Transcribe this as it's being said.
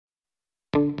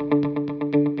Hi,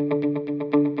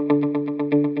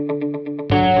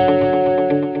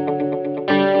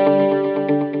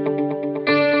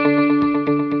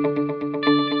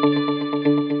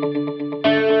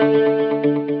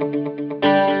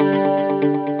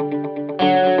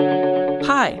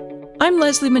 I'm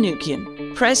Leslie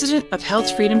Manoukian, President of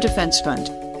Health Freedom Defense Fund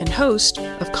and host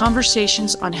of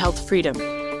Conversations on Health Freedom,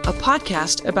 a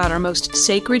podcast about our most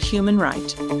sacred human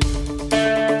right.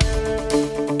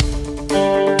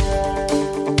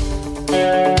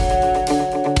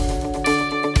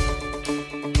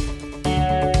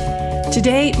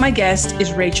 Today, my guest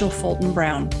is Rachel Fulton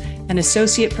Brown, an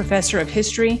associate professor of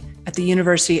history at the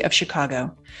University of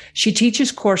Chicago. She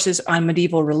teaches courses on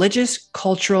medieval religious,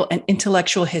 cultural, and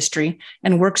intellectual history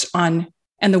and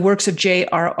the works of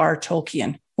J.R.R.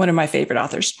 Tolkien, one of my favorite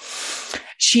authors.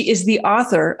 She is the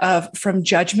author of From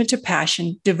Judgment to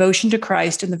Passion, Devotion to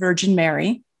Christ and the Virgin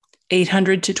Mary,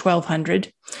 800 to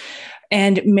 1200,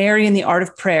 and Mary and the Art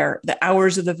of Prayer, The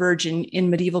Hours of the Virgin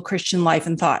in Medieval Christian Life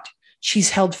and Thought.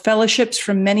 She's held fellowships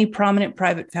from many prominent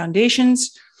private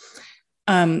foundations,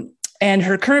 and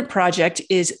her current project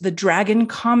is the Dragon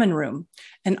Common Room,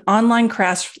 an online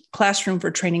classroom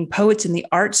for training poets in the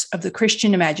arts of the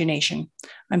Christian imagination.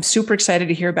 I'm super excited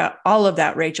to hear about all of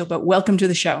that, Rachel, but welcome to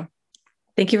the show.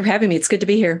 Thank you for having me. It's good to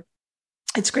be here.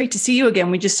 It's great to see you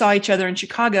again. We just saw each other in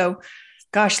Chicago,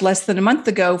 less than a month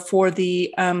ago for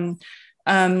the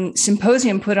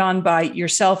symposium put on by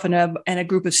yourself and a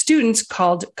group of students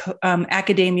called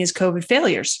Academia's COVID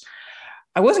Failures.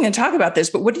 I wasn't going to talk about this,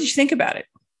 but what did you think about it?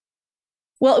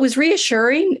 Well, it was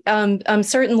reassuring.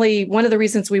 Certainly, one of the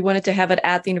reasons we wanted to have it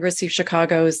at the University of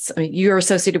Chicago is, you're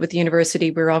associated with the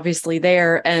university. We're obviously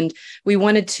there, and we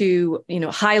wanted to,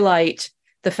 highlight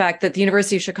the fact that the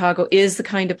University of Chicago is the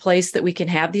kind of place that we can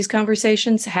have these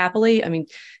conversations happily.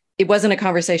 It wasn't a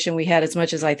conversation we had as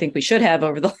much as I think we should have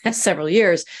over the last several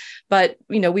years. But,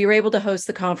 we were able to host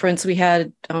the conference. We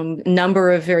had a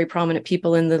number of very prominent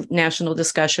people in the national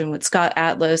discussion with Scott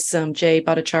Atlas, Jay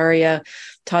Bhattacharya,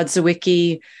 Todd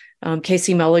Zawicki,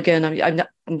 Casey Mulligan.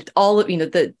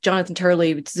 The Jonathan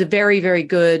Turley. It's a very, very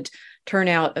good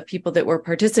turnout of people that were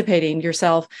participating,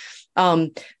 yourself.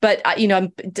 I'm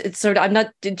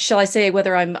not, shall I say,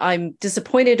 whether I'm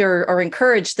disappointed or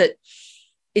encouraged that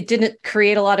it didn't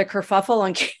create a lot of kerfuffle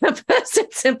on campus.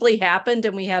 It simply happened,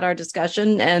 and we had our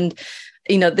discussion. And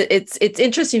it's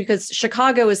interesting because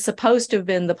Chicago is supposed to have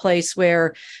been the place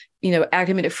where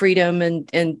academic freedom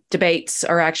and debates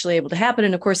are actually able to happen,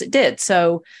 and of course it did.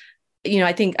 So,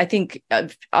 I think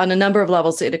on a number of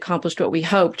levels it accomplished what we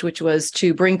hoped, which was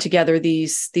to bring together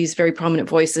these very prominent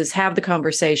voices, have the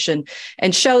conversation,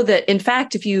 and show that in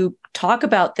fact, if you talk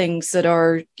about things that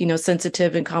are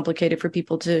sensitive and complicated for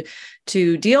people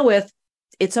to deal with,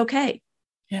 it's okay.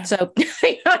 Yeah. So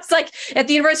it's like at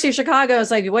the University of Chicago, it's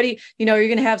like, what do you're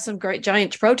going to have some great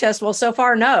giant protest? Well, so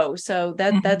far, no. So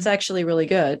that's actually really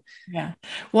good. Yeah.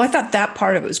 Well, I thought that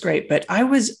part of it was great, but I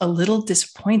was a little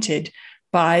disappointed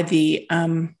by the,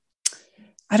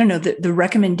 the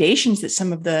recommendations that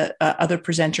some of the other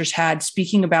presenters had,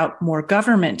 speaking about more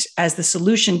government as the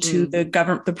solution to the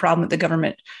problem that the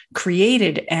government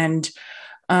created, and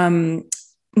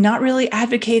not really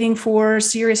advocating for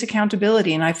serious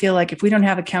accountability. And I feel like if we don't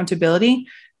have accountability,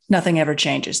 nothing ever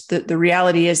changes. The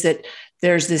reality is that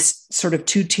there's this sort of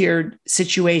two-tiered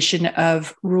situation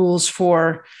of rules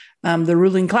for the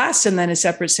ruling class, and then a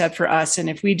separate set for us. And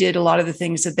if we did a lot of the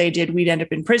things that they did, we'd end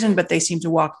up in prison, but they seem to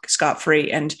walk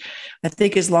scot-free. And I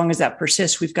think as long as that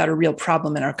persists, we've got a real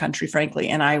problem in our country, frankly.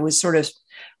 And I was sort of,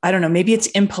 I don't know, maybe it's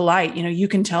impolite. You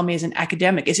can tell me as an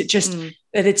academic, is it just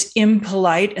that it's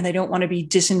impolite and they don't want to be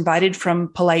disinvited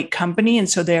from polite company? And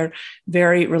so they're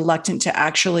very reluctant to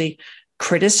actually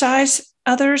criticize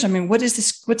others. What's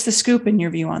the scoop in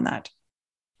your view on that?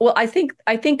 Well, I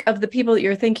think of the people that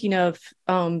you're thinking of,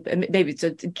 maybe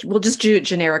we'll just do it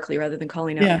generically rather than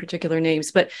calling out particular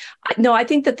names. But I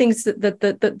think the things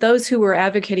that those who were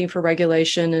advocating for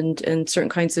regulation and certain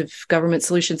kinds of government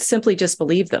solutions simply just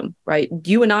believe them, right?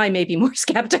 You and I may be more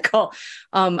skeptical.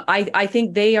 I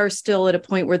think they are still at a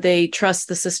point where they trust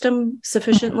the system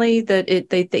sufficiently that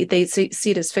they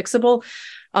see it as fixable.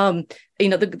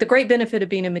 The great benefit of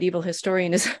being a medieval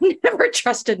historian is I've never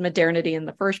trusted modernity in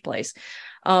the first place.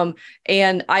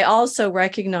 And I also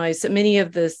recognize that many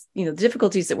of the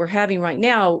difficulties that we're having right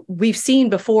now, we've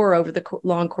seen before over the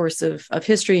long course of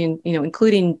history, and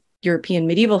including European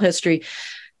medieval history.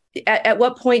 at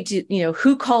what point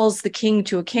who calls the king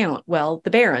to account? Well, the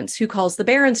barons. Who calls the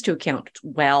barons to account?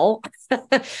 Well,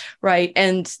 right.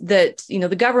 And that,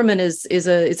 the government is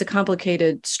a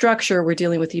complicated structure. We're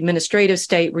dealing with the administrative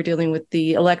state. We're dealing with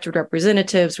the elected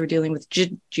representatives. We're dealing with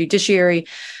judiciary.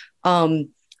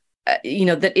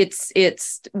 That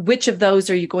it's which of those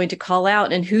are you going to call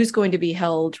out, and who's going to be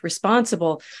held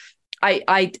responsible?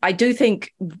 I do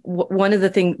think one of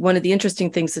the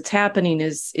interesting things that's happening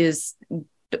is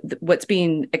what's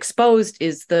being exposed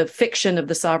is the fiction of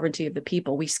the sovereignty of the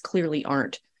people. We clearly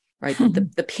aren't, right?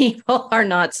 The people are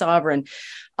not sovereign.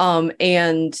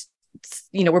 And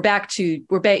we're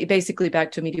basically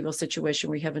back to a medieval situation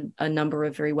where you have a number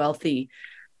of very wealthy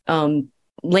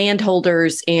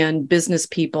landholders and business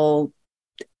people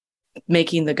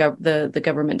making the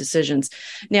government decisions.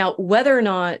 Now, whether or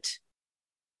not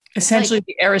essentially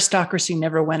the aristocracy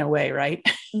never went away, right?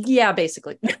 Yeah,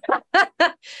 basically.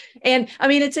 And I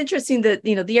mean, it's interesting that,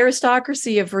 the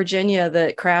aristocracy of Virginia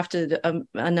that crafted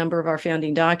a number of our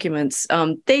founding documents,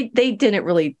 they didn't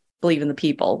really believe in the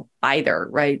people either,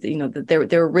 right? That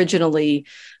they're originally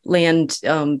land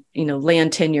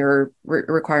tenure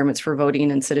requirements for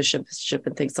voting and citizenship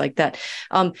and things like that.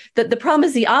 The problem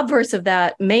is the obverse of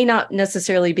that may not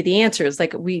necessarily be the answers.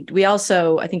 Like we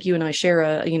also, I think you and I share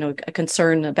a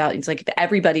concern about, it's like if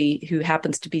everybody who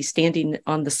happens to be standing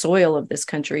on the soil of this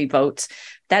country votes,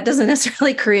 that doesn't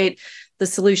necessarily create the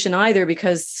solution either,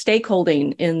 because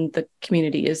stakeholding in the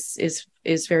community is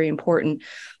very important.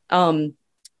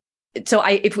 So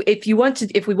if we want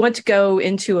to go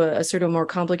into a sort of more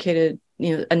complicated,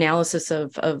 analysis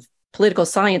of political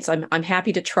science, I'm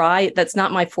happy to try. That's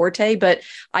not my forte, but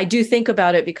I do think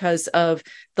about it because of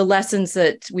the lessons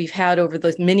that we've had over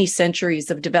the many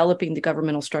centuries of developing the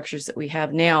governmental structures that we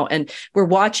have now, and we're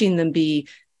watching them be,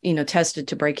 tested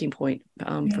to breaking point,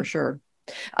 for sure.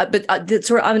 But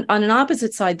sort of on an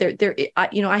opposite side,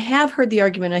 I have heard the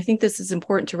argument. I think this is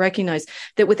important to recognize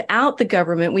that without the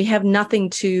government, we have nothing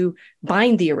to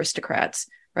bind the aristocrats.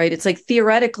 Right? It's like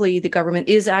theoretically, the government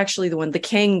is actually the one. The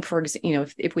king, for example,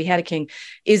 if we had a king,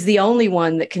 is the only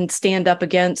one that can stand up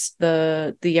against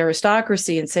the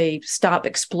aristocracy and say, "Stop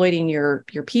exploiting your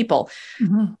people."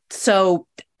 Mm-hmm. So,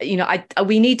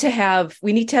 we need to have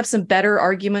some better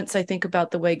arguments, I think,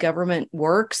 about the way government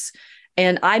works.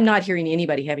 And I'm not hearing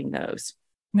anybody having those.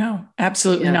 No,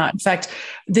 absolutely not. In fact,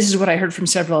 this is what I heard from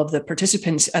several of the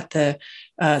participants at the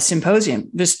symposium.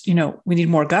 Just, we need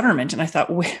more government. And I thought,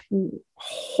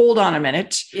 hold on a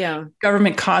minute. Yeah.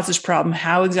 Government caused this problem.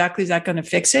 How exactly is that going to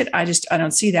fix it? I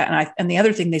don't see that. And the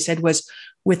other thing they said was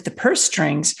with the purse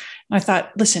strings. And I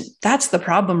thought, listen, that's the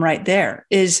problem right there,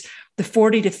 is the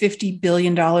 $40 to $50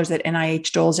 billion that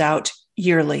NIH doles out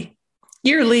yearly,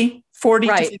 40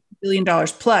 to $50 billion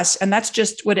plus. And that's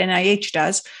just what NIH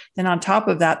does. Then on top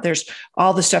of that, there's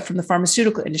all the stuff from the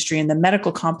pharmaceutical industry and the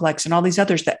medical complex and all these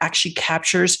others that actually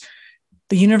captures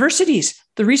the universities,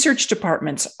 the research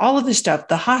departments, all of this stuff,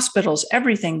 the hospitals,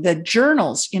 everything, the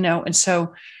journals, and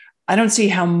so I don't see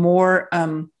how more,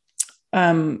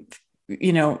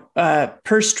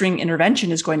 purse string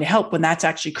intervention is going to help when that's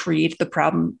actually created the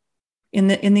problem in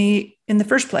the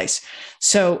first place.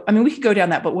 So, I mean, we could go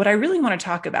down that, but what I really want to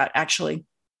talk about actually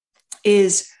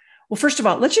is, well, first of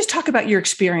all, let's just talk about your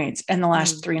experience in the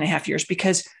last 3.5 years,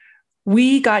 because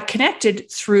we got connected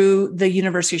through the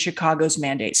University of Chicago's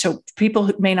mandate. So people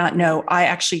who may not know, I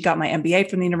actually got my MBA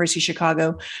from the University of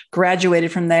Chicago,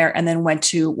 graduated from there, and then went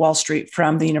to Wall Street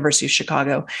from the University of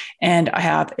Chicago. And I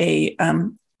have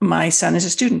my son is a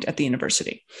student at the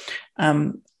university.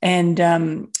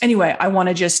 Anyway, I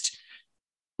want to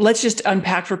let's just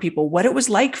unpack for people what it was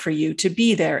like for you to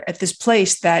be there at this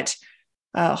place that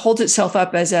holds itself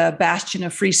up as a bastion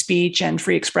of free speech and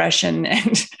free expression.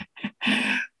 And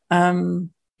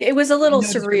it was a little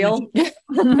surreal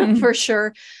for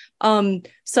sure.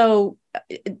 So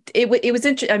it was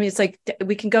interesting. I mean, it's like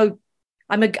we can go.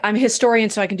 I'm a historian,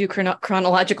 so I can do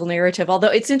chronological narrative. Although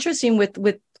it's interesting with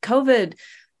COVID,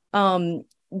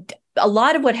 a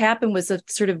lot of what happened was a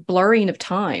sort of blurring of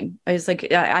time. I was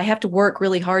like, I have to work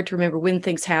really hard to remember when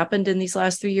things happened in these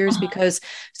last 3 years, because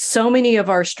so many of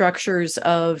our structures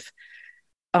of,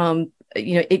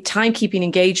 timekeeping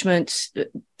engagement,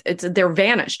 they're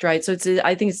vanished, right? So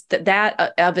I think it's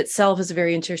that of itself is a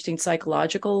very interesting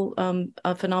psychological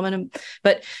phenomenon.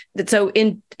 But so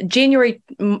in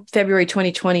February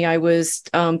 2020, I was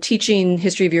teaching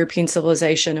history of European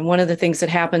civilization. And one of the things that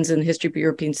happens in the history of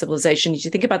European civilization is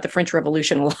you think about the French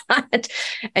Revolution a lot,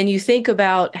 and you think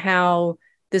about how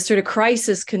this sort of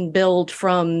crisis can build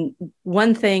from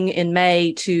one thing in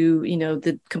May to,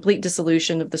 the complete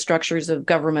dissolution of the structures of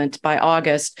government by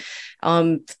August.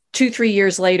 2-3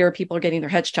 years later, people are getting their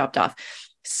heads chopped off.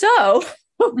 So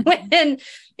when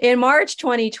in March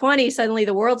 2020, suddenly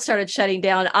the world started shutting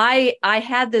down, I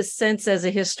had this sense as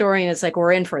a historian, it's like,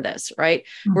 we're in for this, right?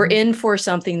 Mm-hmm. We're in for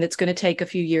something that's going to take a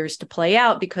few years to play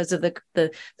out because of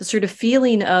the sort of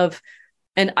feeling of,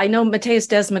 and I know Matthias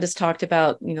Desmond has talked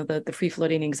about, the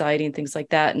free-floating anxiety and things like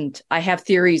that. And I have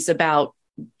theories about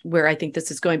where I think this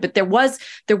is going. But there was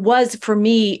for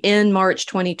me in March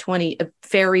 2020, a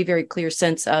very, very clear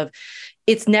sense of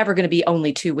it's never going to be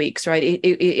only 2 weeks, right?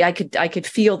 I could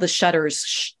feel the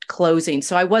shutters closing.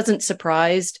 So I wasn't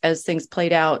surprised as things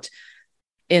played out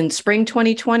in spring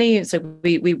 2020. So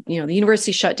we the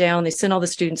university shut down. They sent all the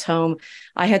students home.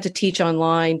 I had to teach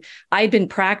online. I had been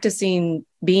practicing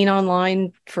being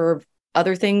online for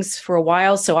other things for a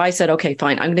while. So I said, okay,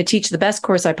 fine. I'm going to teach the best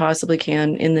course I possibly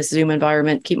can in this Zoom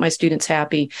environment, keep my students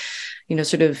happy,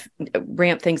 sort of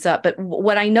ramp things up. But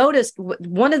what I noticed,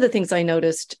 one of the things I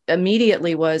noticed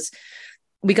immediately was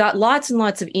we got lots and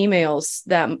lots of emails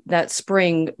that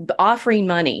spring offering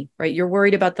money, right? You're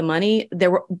worried about the money.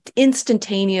 There were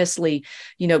instantaneously,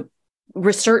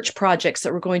 research projects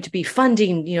that were going to be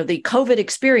funding, the COVID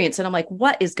experience. And I'm like,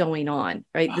 what is going on?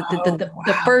 Right. Wow.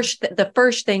 The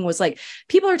first thing was like,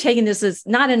 people are taking this as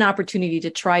not an opportunity to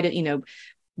try to,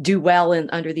 do well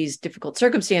under these difficult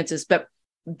circumstances, but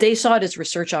they saw it as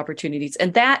research opportunities.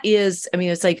 And that is,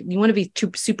 it's like, you want to be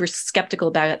super skeptical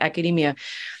about academia.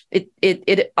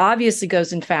 It obviously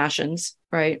goes in fashions,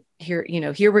 right? Here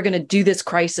we're going to do this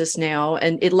crisis now,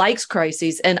 and it likes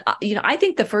crises. And I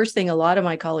think the first thing a lot of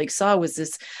my colleagues saw was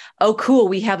this: oh, cool,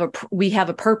 we have a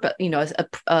purpose,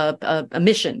 a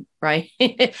mission, right?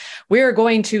 We're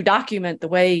going to document the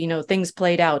way things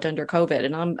played out under COVID.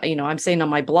 And I'm saying on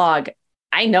my blog,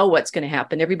 I know what's going to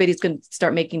happen. Everybody's going to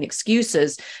start making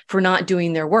excuses for not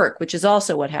doing their work, which is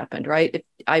also what happened, right?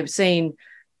 I was saying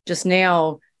just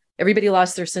now, everybody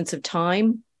lost their sense of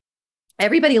time.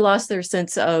 Everybody lost their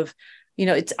sense of,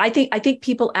 I think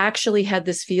people actually had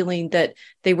this feeling that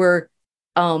they were,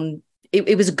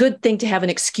 it was a good thing to have an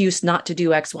excuse not to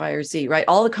do X, Y, or Z, right?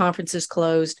 All the conferences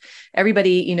closed.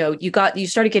 Everybody, you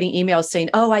started getting emails saying,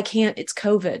 oh, I can't, it's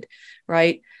COVID,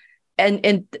 right?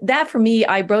 And that for me,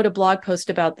 I wrote a blog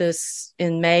post about this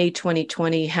in May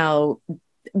 2020, how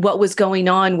what was going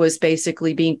on was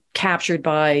basically being captured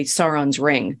by Sauron's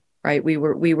ring. Right. We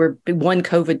were one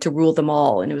COVID to rule them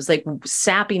all. And it was like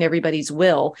sapping everybody's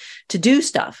will to do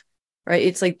stuff. Right.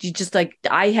 It's like,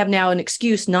 I have now an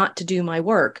excuse not to do my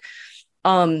work.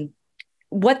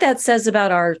 What that says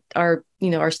about our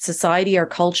society, our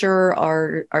culture,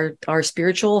 our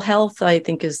spiritual health, I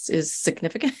think is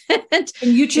significant. And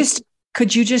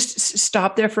could you just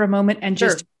stop there for a moment and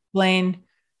just explain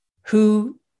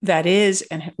who that is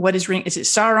and what is ring? Is it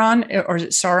Sauron or is it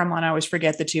Saruman? I always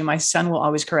forget the two. My son will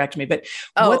always correct me, but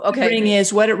what the ring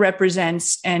is, what it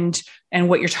represents, and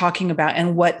what you're talking about,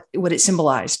 and what it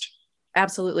symbolized.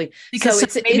 Absolutely. Because so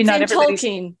it's in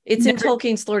Tolkien. It's in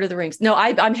Tolkien's Lord of the Rings. No,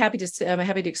 I'm happy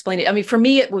to explain it. For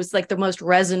me, it was like the most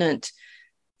resonant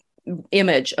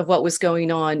image of what was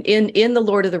going on in the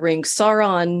Lord of the Rings.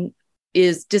 Sauron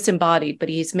is disembodied, but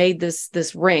he's made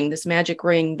this ring, this magic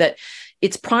ring, that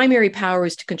its primary power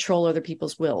is to control other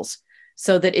people's wills.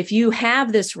 So that if you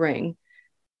have this ring,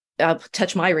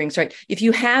 touch my rings, right? If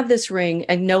you have this ring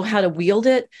and know how to wield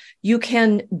it, you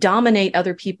can dominate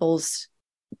other people's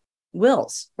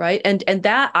wills, right? And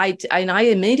that I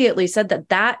immediately said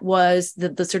that was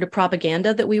the sort of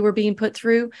propaganda that we were being put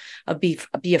through, of be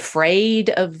afraid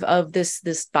of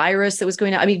this virus that was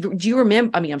going on. Do you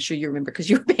remember? I'm sure you remember because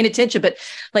you were paying attention, but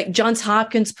like Johns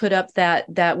Hopkins put up that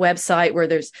website where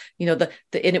there's and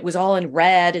it was all in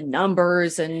red and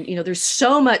numbers, and there's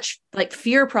so much like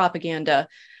fear propaganda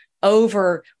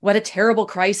over what a terrible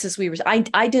crisis we were.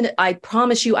 I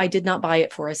promise you, I did not buy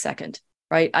it for a second.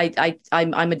 Right.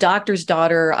 I'm a doctor's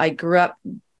daughter. I grew up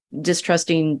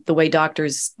distrusting the way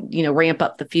doctors, ramp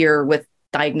up the fear with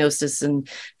diagnosis and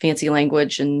fancy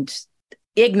language and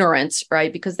ignorance.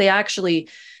 Right. Because they actually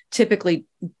typically,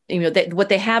 what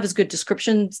they have is good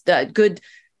descriptions, good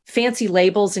fancy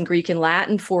labels in Greek and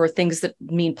Latin for things that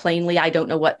mean plainly, I don't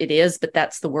know what it is, but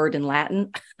that's the word in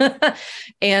Latin.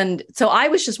 And so I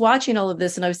was just watching all of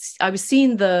this, and I was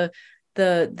seeing the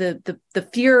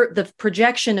fear, the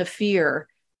projection of fear.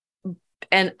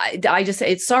 And I just say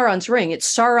it's Sauron's ring.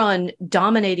 It's Sauron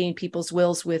dominating people's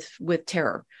wills with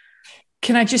terror.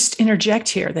 Can I just interject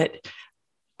here that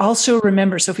also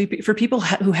remember, so for people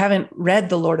who haven't read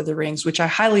The Lord of the Rings, which I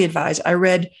highly advise, I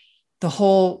read the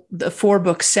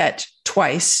 4-book set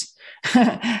twice.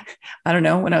 I don't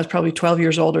know, when I was probably 12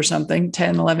 years old or something,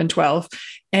 10, 11, 12.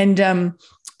 And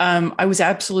I was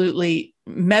absolutely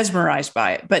mesmerized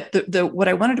by it. But what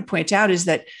I wanted to point out is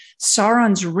that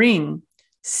Sauron's ring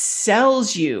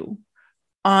sells you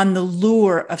on the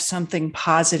lure of something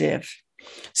positive.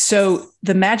 So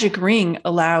the magic ring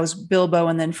allows Bilbo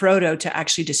and then Frodo to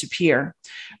actually disappear,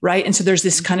 right? And so there's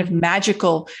this kind of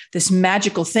magical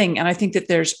thing. And I think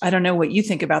that I don't know what you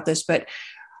think about this, but,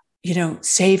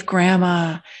 save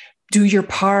grandma, do your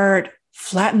part,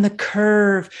 flatten the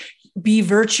curve, be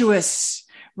virtuous,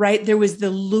 right? There was the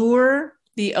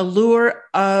allure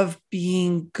of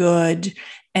being good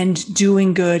and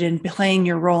doing good and playing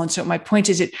your role. And so my point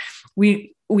is that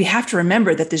we have to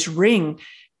remember that this ring,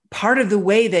 part of the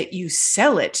way that you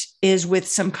sell it is with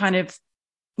some kind of,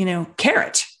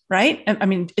 carrot, right? I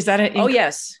mean, is that an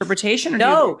interpretation? Or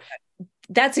no,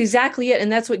 that's exactly it. And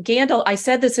that's what Gandalf, I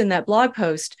said this in that blog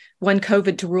post, one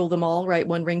COVID to rule them all, right?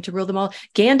 One ring to rule them all.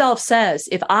 Gandalf says,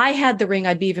 if I had the ring,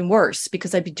 I'd be even worse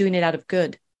because I'd be doing it out of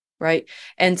good. Right.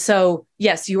 And so,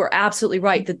 yes, you are absolutely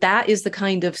right that is the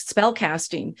kind of spell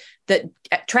casting that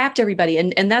trapped everybody.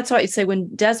 And that's why I say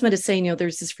when Desmond is saying,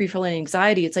 there's this free flowing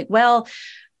anxiety, it's like, well,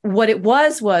 what it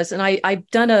was, and I've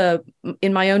done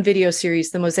in my own video series,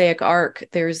 The Mosaic Arc,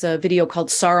 there's a video called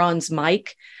Sauron's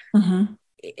Mic. Mm-hmm.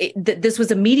 This was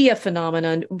a media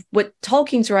phenomenon, what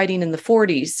Tolkien's writing in the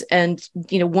 40s. And,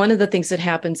 one of the things that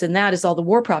happens in that is all the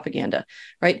war propaganda,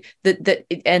 right?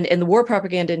 And the war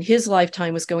propaganda in his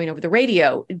lifetime was going over the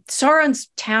radio. Sauron's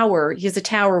tower, he has a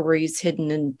tower where he's hidden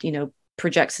and,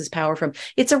 projects his power from.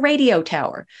 It's a radio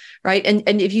tower, right?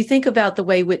 And if you think about the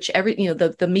way which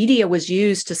the media was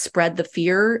used to spread the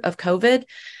fear of COVID,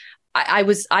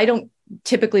 I don't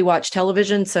typically watch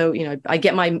television. So, I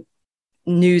get my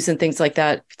news and things like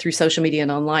that through social media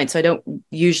and online. So I don't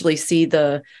usually see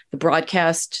the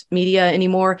broadcast media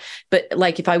anymore. But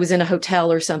like if I was in a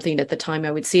hotel or something at the time,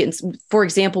 I would see it. And for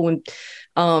example,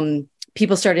 when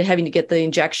people started having to get the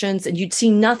injections and you'd see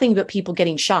nothing but people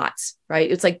getting shots, right?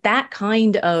 It's like that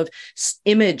kind of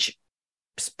image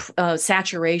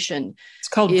saturation. It's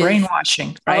called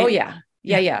brainwashing, right? Oh, yeah.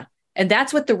 Yeah. And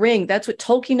that's what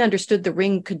Tolkien understood the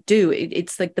ring could do.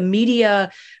 It's like the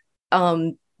media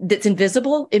that's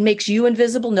invisible. It makes you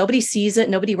invisible. Nobody sees it.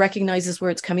 Nobody recognizes where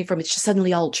it's coming from. It's just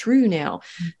suddenly all true now.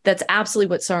 Mm-hmm. That's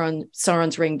absolutely what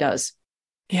Sauron's ring does.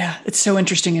 Yeah, it's so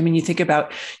interesting. I mean, you think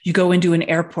about, you go into an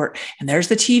airport and there's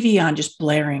the TV on just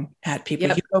blaring at people.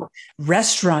 Yep. You go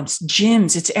restaurants,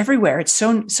 gyms, it's everywhere. It's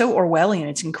so Orwellian.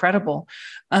 It's incredible.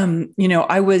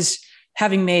 I was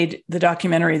having made the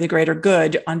documentary, The Greater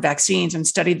Good, on vaccines and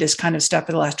studied this kind of stuff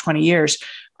for the last 20 years.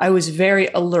 I was very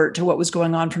alert to what was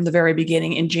going on from the very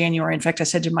beginning in January. In fact, I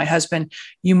said to my husband,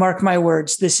 you mark my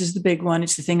words, this is the big one.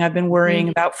 It's the thing I've been worrying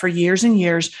about for years and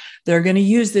years. They're going to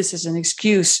use this as an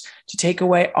excuse to take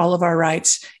away all of our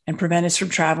rights and prevent us from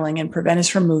traveling and prevent us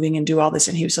from moving and do all this.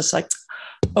 And he was just like,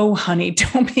 oh, honey,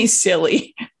 don't be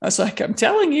silly. I was like, I'm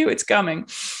telling you, it's coming.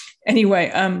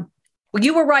 Anyway, well,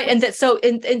 you were right. And that, so,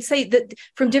 and say that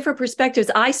from different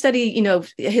perspectives, I study,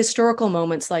 historical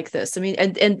moments like this. I mean,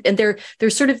 and they're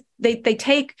sort of, they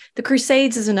take the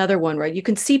Crusades as another one, right? You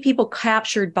can see people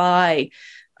captured by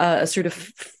a sort of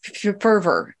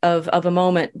fervor of a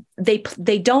moment. They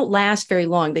don't last very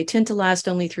long. They tend to last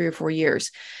only 3 or 4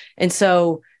 years. And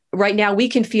so right now we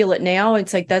can feel it now.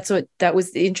 It's like, that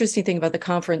was the interesting thing about the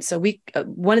conference. So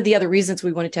one of the other reasons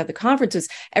we wanted to have the conference is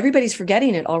everybody's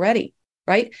forgetting it already.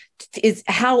 Right? Is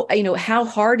how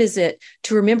hard is it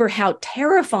to remember how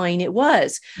terrifying it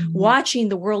was watching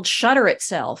the world shudder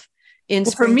itself in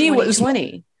spring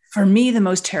 2020? For me, the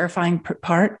most terrifying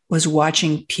part was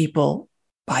watching people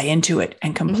buy into it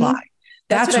and comply. Mm-hmm.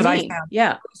 That's what I found.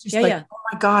 Yeah. Oh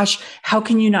my gosh, how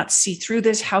can you not see through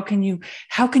this? How can you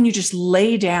just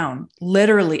lay down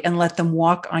literally and let them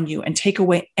walk on you and take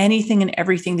away anything and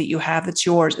everything that you have that's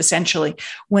yours, essentially,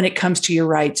 when it comes to your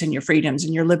rights and your freedoms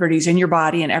and your liberties and your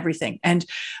body and everything. And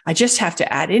I just have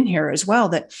to add in here as well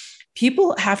that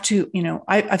people have to,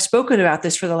 I've spoken about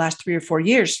this for the last 3 or 4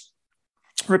 years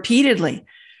repeatedly.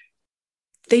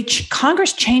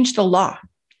 Congress changed the law.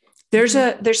 There's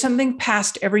something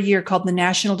passed every year called the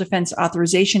National Defense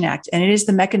Authorization Act, and it is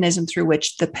the mechanism through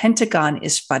which the Pentagon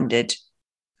is funded.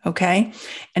 Okay.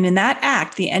 And in that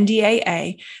act, the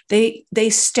NDAA, they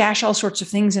stash all sorts of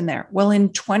things in there. Well,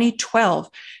 in 2012,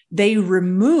 they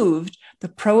removed the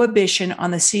prohibition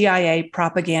on the CIA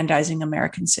propagandizing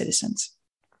American citizens.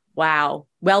 Wow.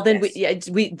 Well, then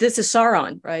this is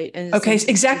Sauron, right? And okay,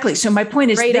 exactly. So my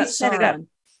point is they set it up.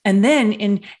 And then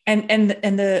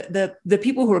the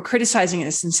people who were criticizing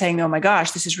this and saying, oh my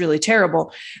gosh, this is really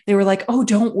terrible, they were like, oh,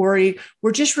 don't worry,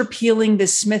 we're just repealing the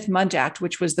Smith-Mundt Act,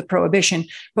 which was the prohibition,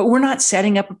 but we're not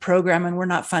setting up a program and we're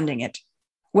not funding it.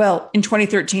 Well, in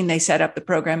 2013, they set up the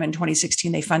program. In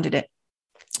 2016, they funded it.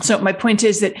 So my point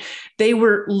is that they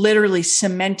were literally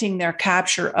cementing their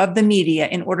capture of the media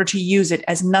in order to use it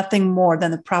as nothing more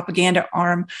than the propaganda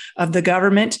arm of the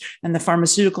government and the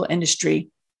pharmaceutical industry,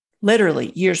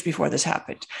 literally years before this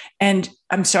happened. And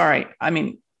I'm sorry, I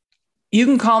mean, you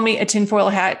can call me a tinfoil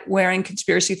hat wearing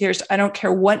conspiracy theorist. I don't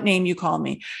care what name you call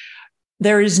me.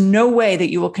 There is no way that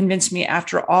you will convince me,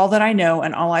 after all that I know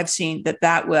and all I've seen, that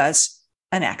that was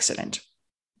an accident.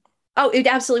 Oh, it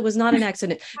absolutely was not an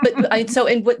accident. But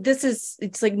and what this is,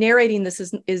 it's like narrating this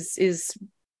is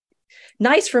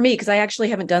nice for me, because I actually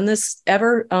haven't done this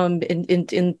ever.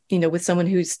 In with someone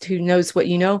who knows what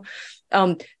you know.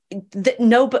 So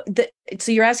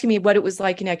you're asking me what it was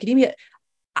like in academia.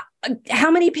 How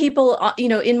many people,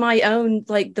 in my own,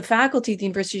 like the faculty at the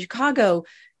University of Chicago,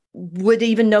 would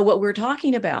even know what we're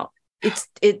talking about?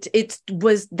 It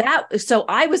was that. So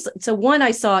I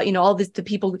saw, all the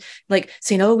people like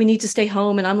saying, oh, we need to stay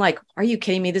home. And I'm like, are you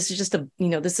kidding me? This is just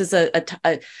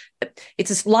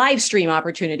it's a live stream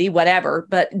opportunity, whatever,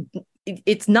 but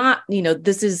it's not,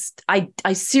 this is,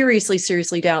 I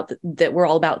seriously doubt that we're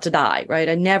all about to die. Right.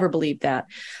 I never believed that.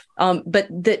 But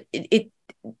that it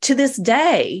to this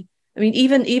day, I mean,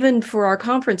 even for our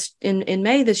conference in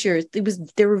May this year,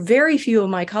 there were very few of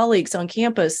my colleagues on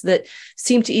campus that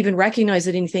seemed to even recognize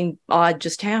that anything odd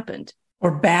just happened.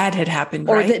 Or bad had happened,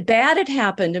 or right? that bad had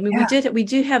happened. I mean, we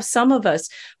do have some of us.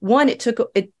 One, it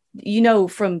took it,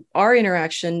 from our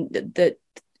interaction that,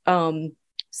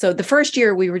 so the first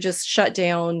year we were just shut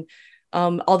down.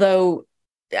 Although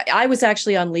I was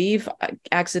actually on leave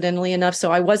accidentally enough,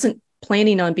 so I wasn't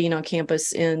planning on being on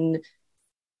campus in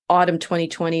autumn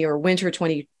 2020 or winter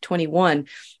 2021.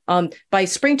 By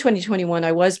spring 2021,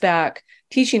 I was back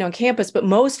teaching on campus, but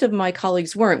most of my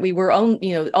colleagues weren't. We were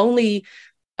only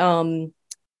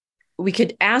we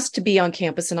could ask to be on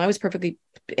campus, and I was perfectly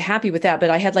happy with that. But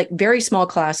I had like very small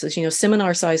classes,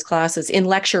 seminar-sized classes in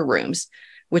lecture rooms,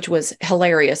 which was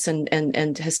hilarious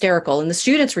and hysterical. And the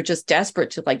students were just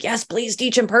desperate to like, yes, please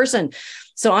teach in person.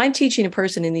 So I'm teaching in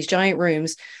person in these giant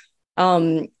rooms.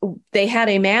 They had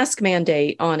a mask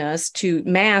mandate on us to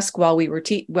mask while we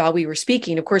were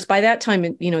speaking. Of course, by that time,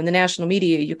 in the national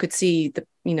media, you could see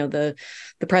the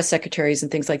press secretaries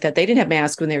and things like that. They didn't have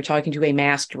masks when they were talking to a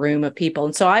masked room of people.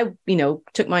 And so I,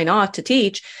 took mine off to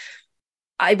teach.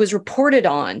 I was reported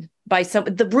on by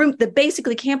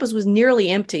basically campus was nearly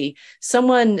empty.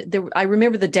 I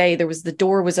remember the day the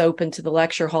door was open to the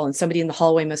lecture hall, and somebody in the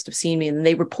hallway must have seen me, and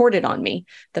they reported on me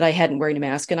that I hadn't wearing a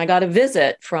mask. And I got a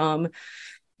visit from,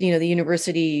 the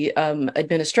university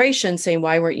administration saying,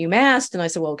 why weren't you masked? And I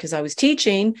said, well, because I was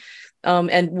teaching.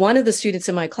 And one of the students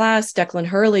in my class, Declan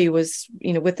Hurley, was,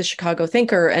 with the Chicago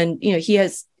Thinker, and, he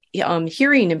has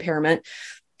hearing impairment.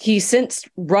 He since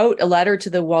wrote a letter to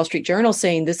the Wall Street Journal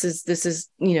saying, this is,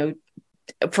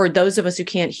 for those of us who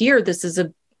can't hear, this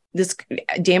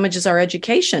damages our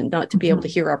education not to be able to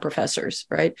hear our professors.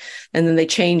 Right. And then they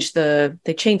changed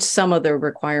some of the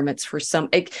requirements for some.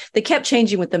 They kept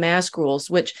changing with the mask rules,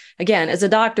 which, again, as a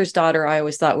doctor's daughter, I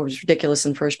always thought was ridiculous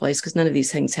in the first place, because none of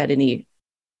these things had they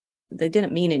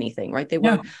didn't mean anything. Right. They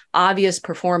were obvious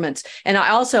performance. And I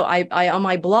also, I on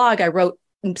my blog, I wrote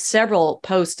several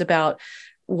posts about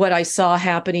what I saw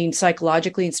happening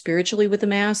psychologically and spiritually with the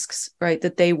masks, right?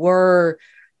 That they were,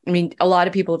 a lot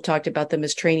of people have talked about them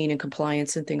as training and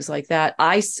compliance and things like that.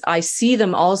 I see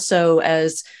them also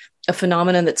as a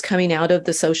phenomenon that's coming out of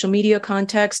the social media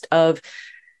context of,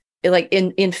 like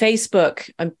in Facebook.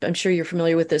 I'm sure you're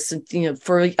familiar with this.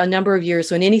 For a number of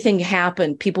years, when anything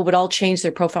happened, people would all change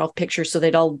their profile pictures so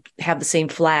they'd all have the same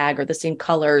flag or the same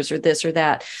colors or this or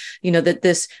that. That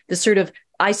this sort of,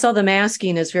 I saw the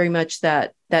masking as very much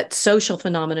that social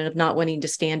phenomenon of not wanting to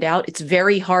stand out. It's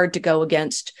very hard to go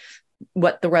against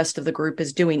what the rest of the group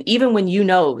is doing, even when you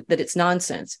know that it's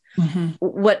nonsense. Mm-hmm.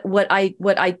 What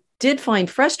I did find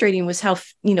frustrating was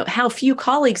how few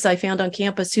colleagues I found on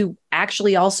campus who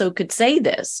actually also could say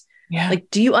this. Yeah. Like,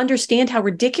 do you understand how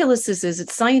ridiculous this is?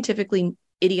 It's scientifically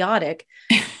idiotic.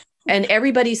 And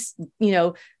everybody's,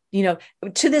 to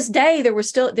this day,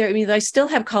 I still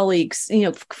have colleagues,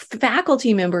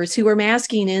 faculty members who are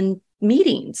masking in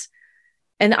meetings.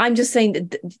 And I'm just saying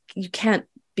that you can't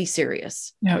be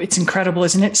serious. No, it's incredible,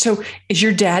 isn't it? So is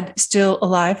your dad still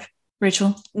alive,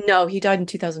 Rachel? No, he died in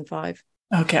 2005.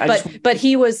 Okay. But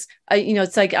he was,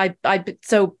 it's like,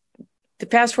 so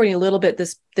fast forwarding a little bit,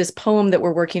 this poem that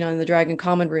we're working on in the Dragon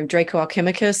Common Room, Draco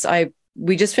Alchemicus,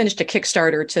 we just finished a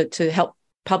Kickstarter to help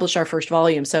publish our first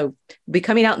volume. So it'll be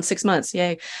coming out in 6 months.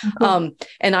 Yay. Cool.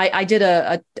 And I did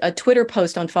a Twitter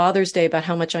post on Father's Day about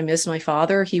how much I miss my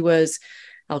father.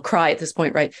 I'll cry at this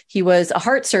point, right? He was a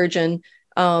heart surgeon,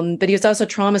 but he was also a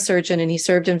trauma surgeon, and he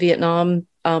served in Vietnam.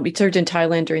 He served in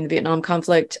Thailand during the Vietnam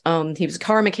conflict. He was a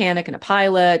car mechanic and a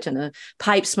pilot and a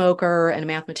pipe smoker and a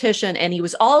mathematician. And he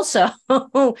was also,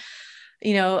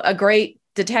 a great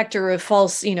detector of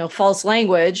false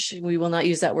language. We will not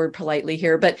use that word politely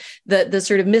here, but the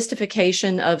sort of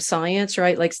mystification of science,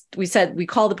 right? Like we said, we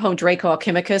call the poem Draco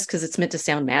Alchemicus because it's meant to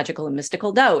sound magical and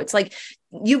mystical. No, it's like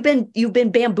you've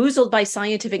been bamboozled by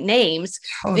scientific names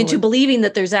into believing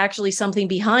that there's actually something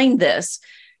behind this.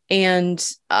 And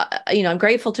I'm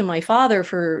grateful to my father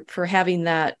for having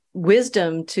that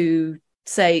wisdom to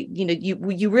say,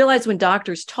 you realize when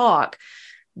doctors talk,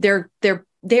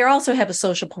 they also have a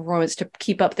social performance to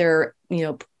keep up their,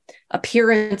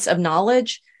 appearance of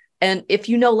knowledge. And if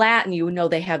you know Latin,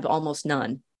 they have almost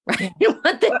none, right? Yeah.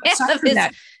 What they have is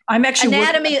I'm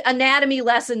actually anatomy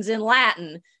lessons in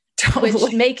Latin, totally.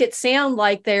 Which make it sound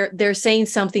like they're saying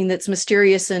something that's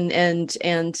mysterious and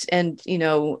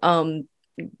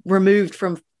removed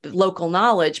from local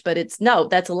knowledge, but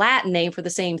that's a Latin name for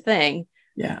the same thing.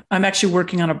 Yeah, I'm actually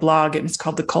working on a blog, and it's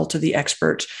called The Cult of the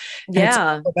Expert. And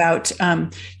yeah. It's about,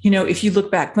 if you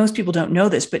look back, most people don't know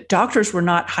this, but doctors were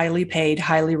not highly paid,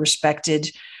 highly respected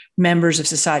members of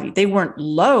society. They weren't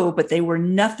low, but they were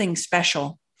nothing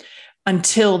special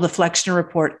until the Flexner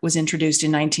Report was introduced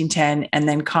in 1910. And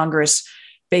then Congress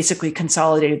basically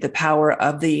consolidated the power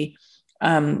of the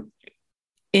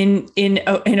in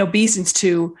obeisance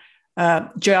to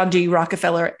John D.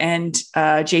 Rockefeller and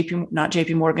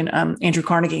Andrew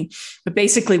Carnegie. But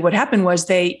basically what happened was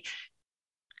they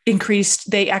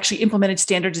actually implemented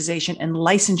standardization and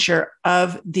licensure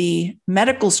of the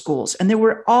medical schools. And there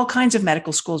were all kinds of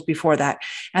medical schools before that.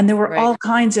 And there were all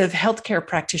kinds of healthcare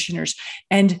practitioners,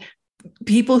 and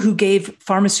people who gave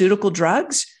pharmaceutical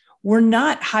drugs were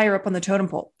not higher up on the totem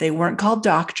pole. They weren't called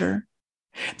doctor.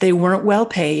 They weren't well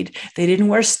paid. They didn't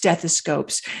wear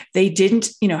stethoscopes. They didn't,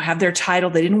 have their title.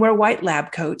 They didn't wear white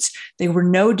lab coats. They were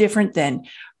no different than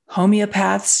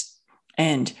homeopaths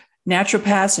and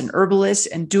naturopaths and herbalists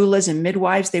and doulas and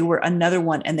midwives. They were another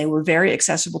one, and they were very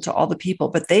accessible to all the people,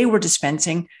 but they were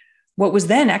dispensing what was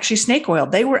then actually snake oil.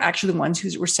 They were actually the ones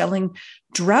who were selling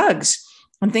drugs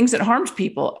and things that harmed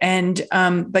people. And,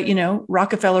 but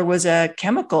Rockefeller was a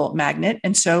chemical magnate.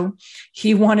 And so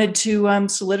he wanted to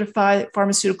solidify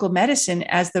pharmaceutical medicine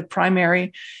as the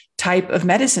primary type of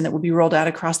medicine that would be rolled out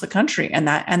across the country.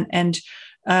 And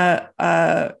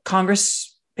Congress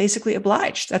basically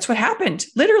obliged. That's what happened,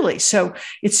 literally. So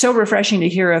it's so refreshing to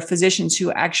hear of physicians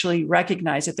who actually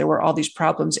recognize that there were all these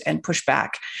problems and push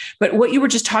back. But what you were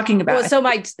just talking about. Well, so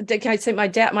my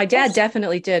dad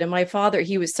definitely did. And my father,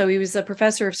 he was a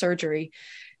professor of surgery,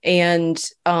 and,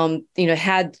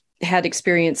 had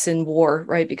experience in war,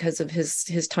 right? Because of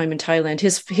his time in Thailand.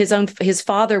 His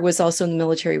father was also in the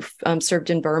military, served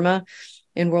in Burma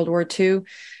in World War II.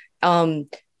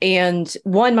 And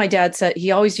my dad said, he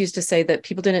always used to say that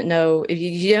people didn't know, if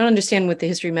you don't understand with the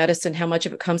history of medicine, how much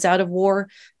of it comes out of war,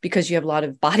 because you have a lot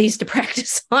of bodies to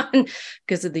practice on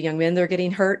because of the young men that are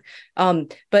getting hurt.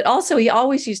 But also he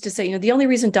always used to say, the only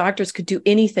reason doctors could do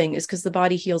anything is because the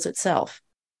body heals itself.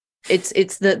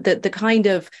 It's the kind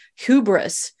of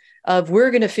hubris of,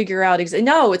 we're going to figure out.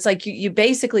 No, it's like you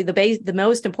basically, the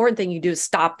most important thing you do is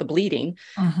stop the bleeding.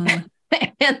 Mm-hmm.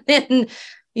 And then,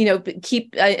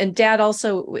 and Dad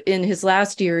also, in his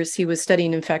last years, he was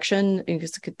studying infection,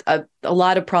 because a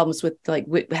lot of problems with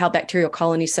how bacterial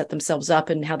colonies set themselves up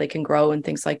and how they can grow and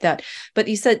things like that. But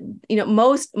he said,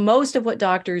 most of what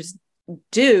doctors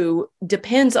do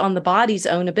depends on the body's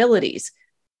own abilities,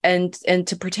 and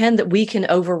to pretend that we can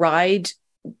override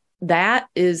that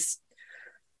is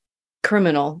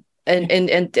criminal.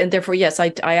 And therefore, yes,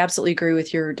 I absolutely agree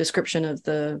with your description of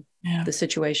the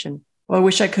situation. Well, I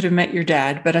wish I could have met your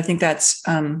dad, but I think that's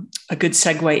a good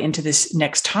segue into this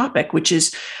next topic, which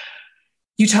is,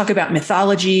 you talk about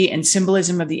mythology and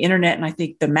symbolism of the internet. And I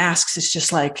think the masks is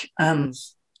just like,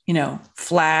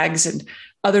 flags and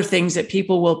other things that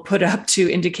people will put up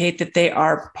to indicate that they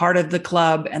are part of the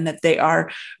club and that they are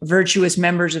virtuous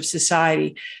members of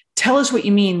society. Tell us what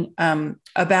you mean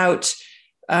about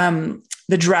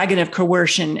the dragon of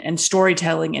coercion and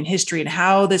storytelling and history, and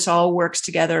how this all works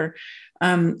together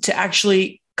to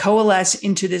actually coalesce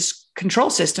into this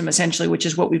control system, essentially, which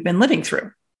is what we've been living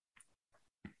through.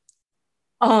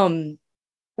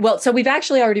 Well, so we've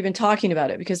actually already been talking about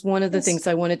it, because one of the things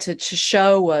I wanted to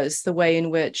show was the way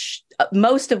in which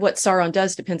most of what Sauron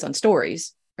does depends on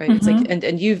stories, right? It's like,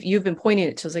 and you've been pointing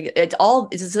it to, it's like, it's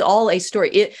all a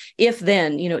story. If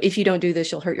then, if you don't do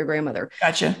this, you'll hurt your grandmother.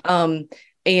 Gotcha.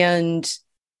 And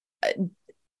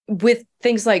with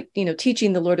things like,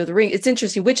 teaching the Lord of the Rings, it's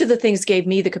interesting. Which of the things gave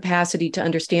me the capacity to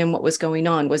understand what was going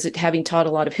on? Was it having taught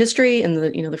a lot of history and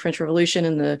the French Revolution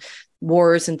and the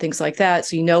wars and things like that?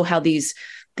 So how these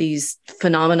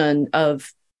phenomenon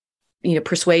of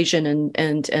persuasion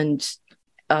and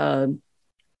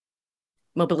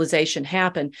mobilization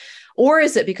happen, or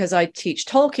is it because I teach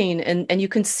Tolkien and you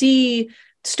can see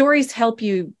stories help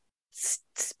you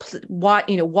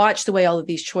watch the way all of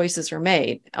these choices are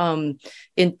made.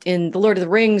 In the Lord of the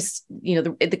Rings,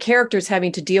 the characters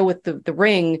having to deal with the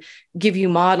ring give you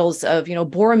models of,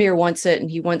 Boromir wants it and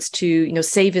he wants to,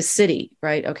 save his city,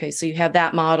 right? Okay, so you have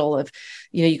that model of,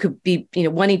 you could be,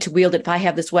 wanting to wield it. If I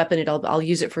have this weapon, I'll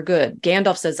use it for good.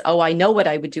 Gandalf says, "Oh, I know what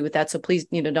I would do with that, so please,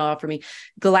 don't offer me."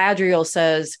 Galadriel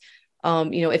says,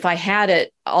 if I had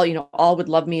it, all would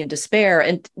love me in despair.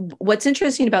 And what's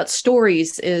interesting about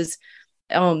stories is,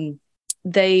 I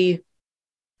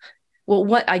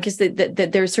guess that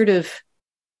they're sort of,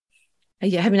 I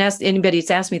haven't asked anybody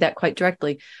to ask me that quite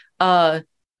directly.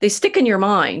 They stick in your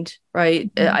mind, right?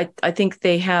 I think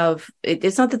they have,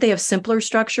 it's not that they have simpler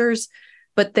structures,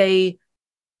 but is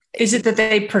it that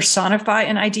they personify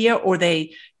an idea or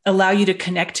they allow you to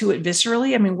connect to it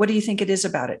viscerally? I mean, what do you think it is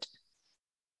about it?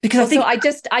 Because I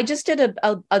just did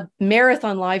a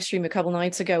marathon live stream a couple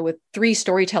nights ago with 3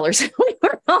 storytellers. We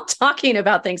were all talking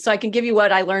about things, so I can give you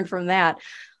what I learned from that.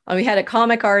 We had a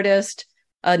comic artist,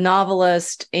 a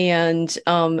novelist, and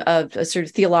a sort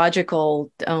of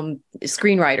theological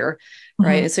screenwriter,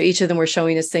 right? And so each of them were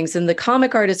showing us things. And the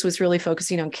comic artist was really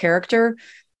focusing on character.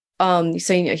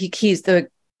 Saying he's the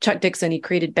Chuck Dixon. He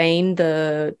created Bane,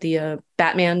 the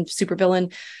Batman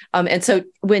supervillain. And so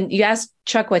when you ask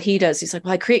Chuck what he does, he's like,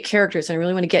 "Well, I create characters and I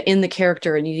really want to get in the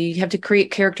character. And you have to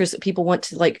create characters that people want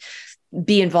to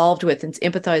be involved with and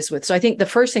empathize with." So I think the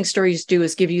first thing stories do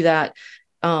is give you that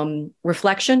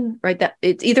reflection, right? That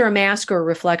it's either a mask or a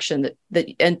reflection that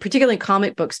and particularly in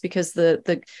comic books, because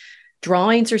the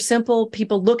drawings are simple.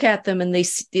 People look at them and they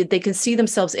can see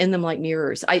themselves in them like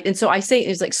mirrors. So I say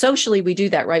it's like socially we do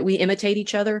that, right? We imitate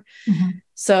each other.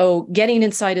 So getting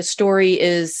inside a story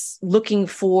is looking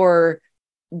for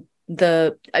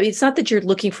it's not that you're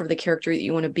looking for the character that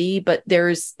you want to be, but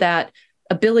there's that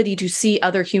ability to see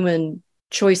other human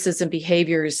choices and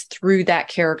behaviors through that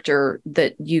character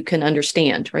that you can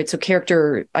understand, right? So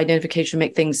character identification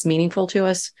make things meaningful to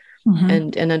us.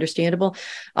 And understandable.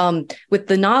 With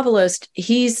the novelist,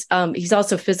 he's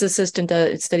also a physicist and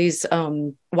studies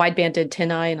wideband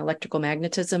antennae and electrical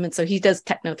magnetism, and so he does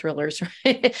techno thrillers,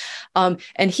 right?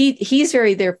 And he's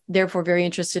therefore very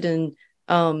interested in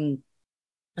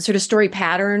a sort of story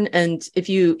pattern. And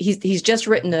he's just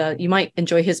written you might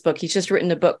enjoy his book. He's just written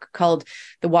a book called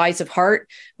The Whys of Heart,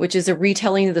 which is a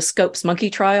retelling of the Scopes monkey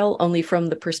trial, only from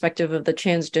the perspective of the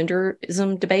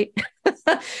transgenderism debate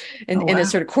in a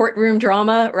sort of courtroom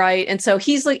drama. Right. And so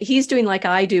he's doing like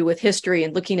I do with history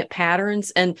and looking at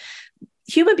patterns, and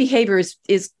human behavior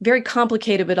is very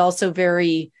complicated, but also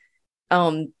very,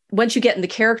 once you get in the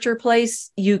character place,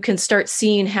 you can start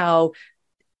seeing how,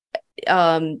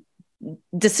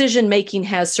 decision making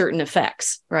has certain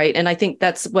effects, right? And I think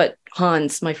that's what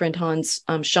my friend Hans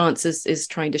Schantz is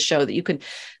trying to show, that you can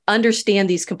understand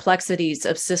these complexities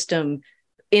of system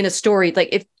in a story.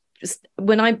 Like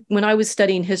when I was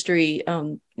studying history,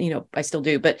 I still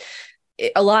do, but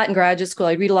a lot in graduate school,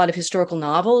 I read a lot of historical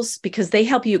novels because they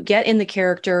help you get in the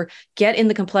character, get in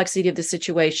the complexity of the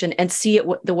situation, and see it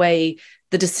the way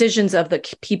the decisions of the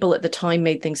people at the time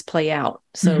made things play out.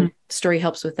 So story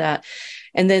helps with that.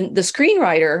 And then the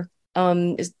screenwriter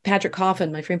is Patrick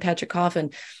Coffin, my friend Patrick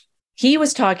Coffin. He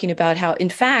was talking about how, in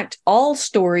fact, all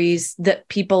stories that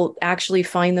people actually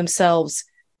find themselves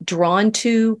drawn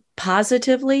to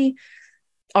positively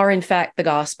are, in fact, the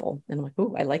gospel. And I'm like,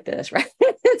 "Ooh, I like this," right?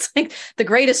 It's like the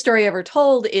greatest story ever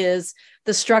told is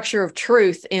the structure of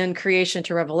truth in creation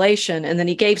to revelation. And then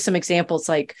he gave some examples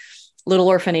like Little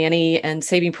Orphan Annie and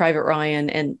Saving Private Ryan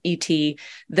and E.T.,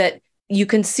 that you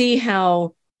can see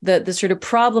how the sort of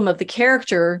problem of the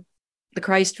character, the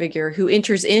Christ figure who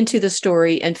enters into the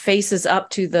story and faces up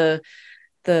to the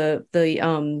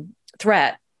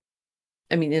threat.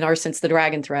 I mean, in our sense, the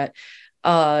dragon threat,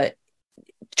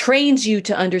 trains you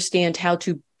to understand how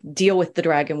to deal with the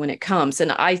dragon when it comes.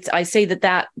 And I say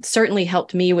that certainly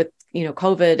helped me with,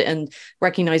 COVID and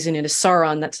recognizing it as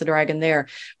Sauron, that's the dragon there,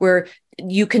 where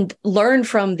you can learn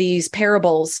from these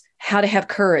parables how to have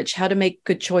courage, how to make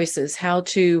good choices, how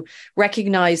to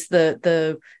recognize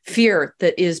the fear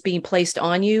that is being placed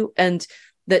on you, and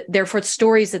that therefore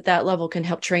stories at that level can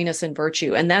help train us in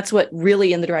virtue. And that's what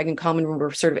really in the Dragon Common Room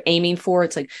we're sort of aiming for.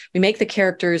 It's like we make the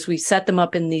characters, we set them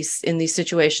up in these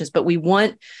situations, but we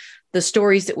want the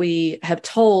stories that we have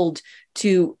told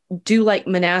to do like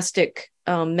monastic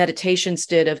meditations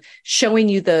did, of showing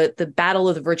you the battle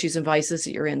of the virtues and vices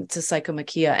that you're in. It's a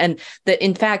psychomachia. And that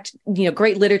in fact,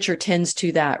 great literature tends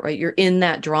to that, right? You're in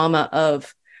that drama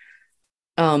of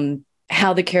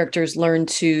how the characters learn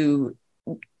to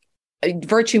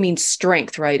virtue means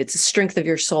strength, right? It's the strength of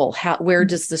your soul. Where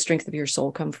does the strength of your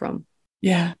soul come from?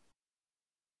 Yeah.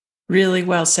 Really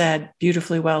well said.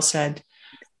 Beautifully well said.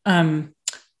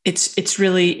 It's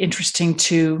really interesting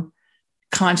to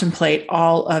contemplate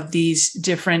all of these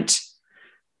different,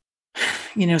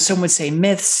 some would say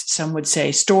myths, some would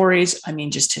say stories. I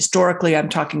mean, just historically, I'm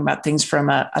talking about things from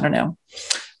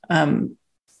something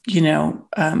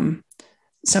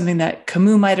that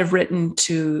Camus might have written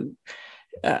to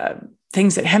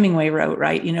things that Hemingway wrote,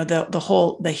 right?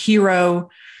 The hero,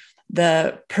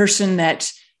 the person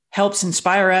that helps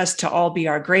inspire us to all be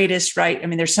our greatest, right? I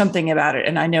mean, there's something about it.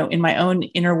 And I know in my own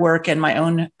inner work and my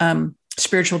own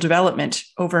spiritual development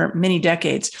over many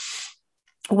decades,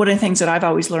 one of the things that I've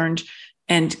always learned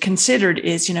and considered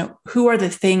is, who are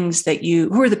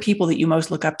the people that you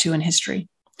most look up to in history?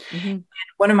 Mm-hmm.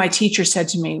 One of my teachers said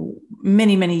to me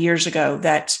many, many years ago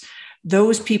that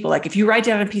those people, like if you write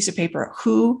down on a piece of paper,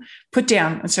 put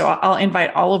down, and so I'll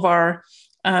invite all of our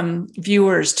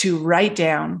viewers to write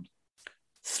down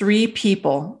 3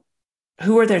 people.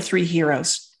 Who are their 3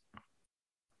 heroes?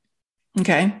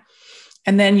 Okay.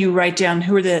 And then you write down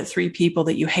who are the 3 people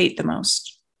that you hate the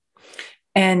most.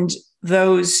 And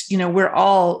those, we're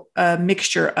all a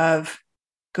mixture of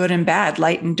good and bad,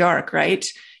 light and dark, right?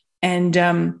 And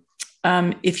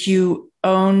if you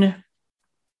own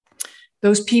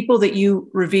those people that you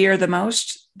revere the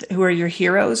most, who are your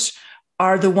heroes,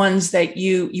 are the ones that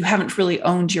you haven't really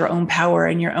owned your own power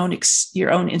and your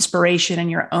own inspiration and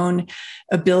your own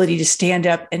ability to stand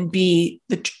up and be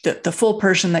the full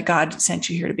person that God sent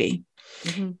you here to be.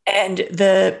 Mm-hmm. And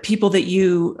the people that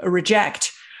you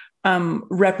reject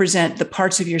represent the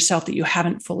parts of yourself that you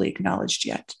haven't fully acknowledged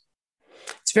yet.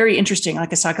 It's very interesting,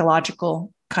 like a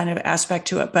psychological kind of aspect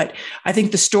to it. But I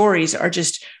think the stories are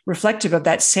just reflective of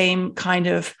that same kind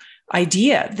of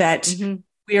idea that mm-hmm.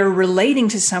 we are relating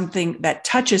to something that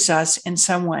touches us in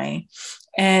some way.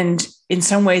 And in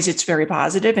some ways it's very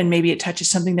positive, and maybe it touches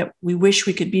something that we wish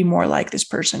we could be more like this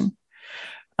person.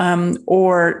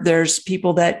 Or there's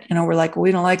people that, we're like, well,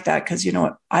 we don't like that because,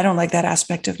 I don't like that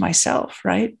aspect of myself.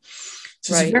 Right.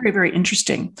 So right. It's very, very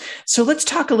interesting. So let's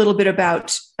talk a little bit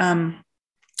about,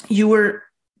 you were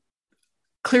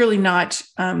clearly not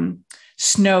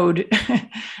snowed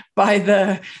by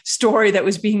the story that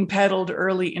was being peddled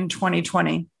early in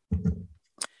 2020.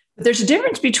 But there's a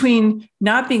difference between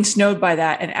not being snowed by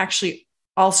that and actually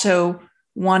also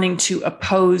wanting to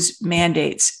oppose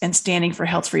mandates and standing for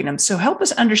health freedom. So help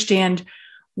us understand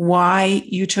why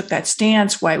you took that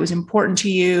stance, why it was important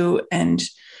to you, and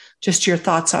just your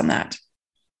thoughts on that.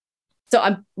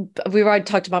 So we've already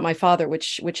talked about my father,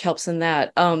 which helps in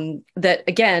that. That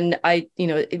again,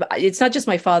 it's not just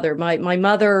my father, my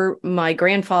mother, my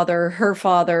grandfather, her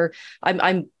father.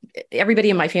 I'm everybody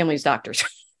in my family is doctors,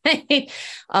 right?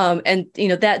 And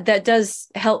that does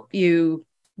help you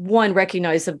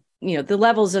recognize the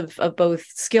levels of both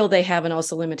skill they have and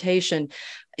also limitation.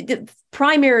 The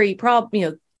primary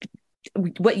problem,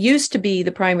 what used to be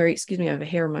the primary. Excuse me, I have a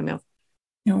hair in my mouth.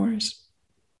 No worries.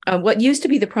 What used to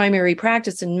be the primary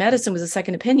practice in medicine was a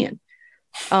second opinion.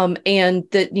 And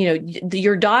that,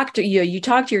 your doctor, you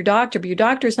talk to your doctor, but your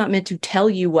doctor is not meant to tell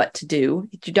you what to do.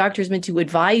 Your doctor is meant to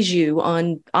advise you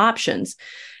on options.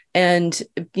 And,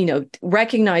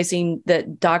 recognizing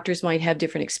that doctors might have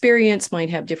different experience, might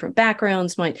have different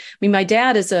backgrounds, my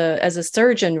dad as a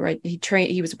surgeon, right?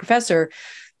 He was a professor.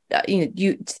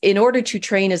 In order to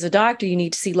train as a doctor, you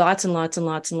need to see lots and lots and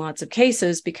lots and lots of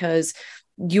cases, because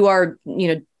you are,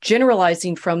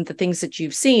 generalizing from the things that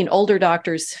you've seen. Older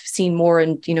doctors have seen more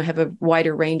and, have a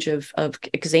wider range of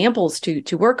examples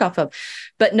to work off of,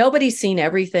 but nobody's seen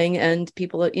everything. And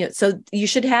people, so you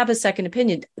should have a second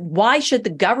opinion. Why should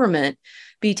the government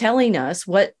be telling us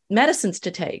what medicines to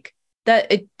take?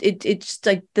 That it's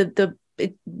like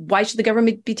why should the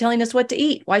government be telling us what to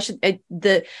eat? Why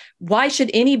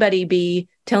should anybody be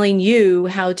telling you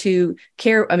how to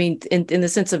care? I mean, in the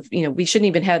sense of, we shouldn't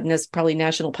even have this probably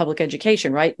national public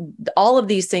education, right? All of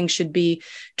these things should be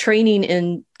training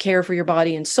in care for your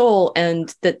body and soul.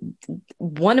 And that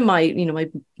one of my, my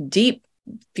deep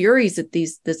furies at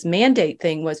this mandate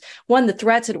thing was, one, the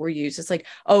threats that were used. It's like,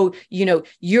 oh, you're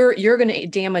going to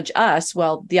damage us.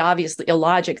 Well, the obviously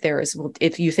illogic there is, well,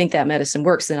 if you think that medicine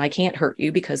works, then I can't hurt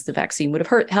you because the vaccine would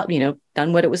have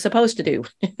done what it was supposed to do,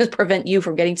 prevent you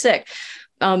from getting sick.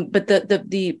 But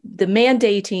the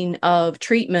mandating of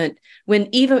treatment, when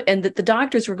even, and that the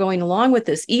doctors were going along with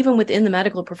this, even within the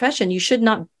medical profession, you should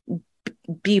not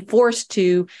be forced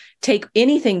to take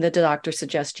anything that the doctor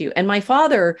suggests to you. And my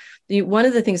father, one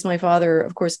of the things my father,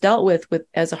 of course, dealt with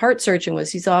as a heart surgeon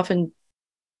was he's often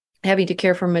having to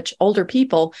care for much older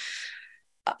people.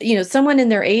 Someone in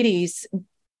their 80s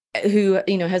who,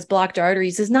 has blocked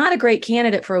arteries is not a great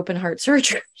candidate for open heart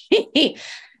surgery.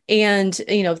 And,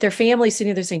 if their family's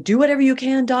sitting there saying, do whatever you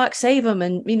can, doc, save them.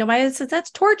 And, my dad says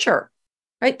that's torture,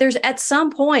 right? There's at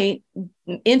some point,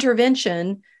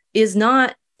 intervention is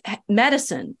not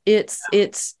medicine. It's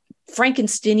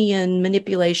Frankensteinian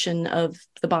manipulation of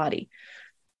the body.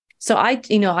 So I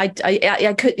could,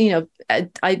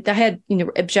 I had,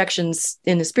 objections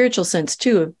in the spiritual sense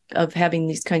too, of having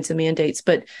these kinds of mandates,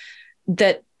 but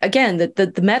that again, that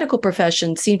the medical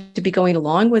profession seemed to be going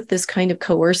along with this kind of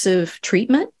coercive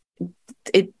treatment.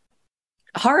 It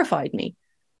horrified me.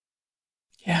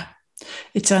 Yeah,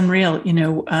 it's unreal.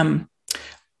 In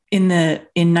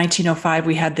 1905,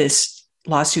 we had this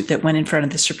lawsuit that went in front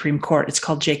of the Supreme Court. It's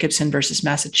called Jacobson versus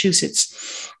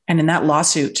Massachusetts. And in that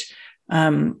lawsuit,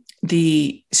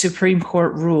 the Supreme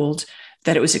Court ruled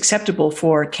that it was acceptable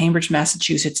for Cambridge,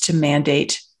 Massachusetts to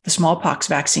mandate the smallpox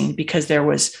vaccine because there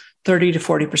was 30 to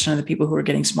 40% of the people who were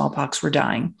getting smallpox were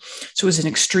dying. So it was an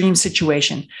extreme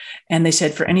situation. And they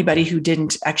said for anybody who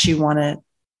didn't actually want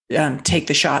to take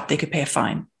the shot, they could pay a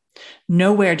fine.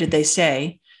 Nowhere did they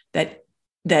say that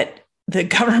the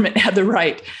government had the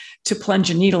right to plunge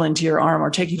a needle into your arm or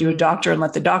take you to a doctor and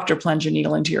let the doctor plunge a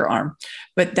needle into your arm.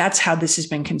 But that's how this has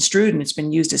been construed, and it's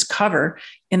been used as cover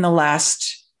in the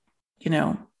last,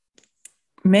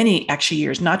 many actually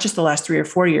years, not just the last 3 or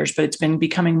 4 years, but it's been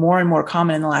becoming more and more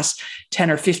common in the last 10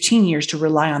 or 15 years to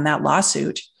rely on that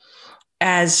lawsuit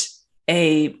as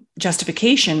a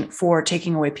justification for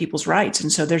taking away people's rights.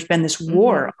 And so there's been this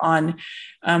war on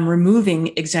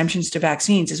removing exemptions to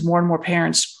vaccines as more and more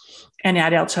parents and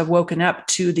adults have woken up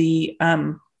to the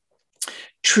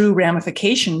true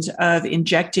ramifications of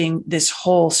injecting this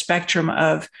whole spectrum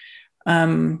of,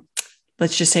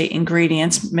 let's just say,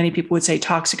 ingredients. Many people would say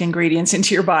toxic ingredients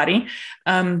into your body.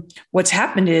 What's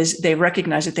happened is they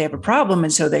recognize that they have a problem.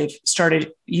 And so they've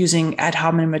started using ad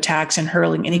hominem attacks and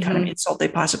hurling any kind of insult they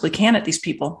possibly can at these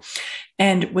people.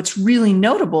 And what's really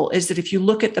notable is that if you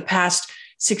look at the past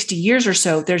 60 years or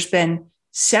so, there's been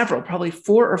several, probably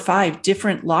 4 or 5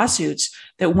 different lawsuits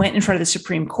that went in front of the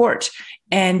Supreme Court.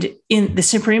 And in the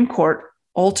Supreme Court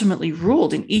ultimately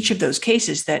ruled in each of those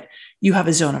cases that you have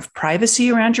a zone of privacy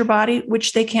around your body,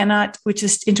 which they cannot,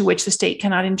 into which the state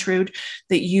cannot intrude,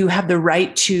 that you have the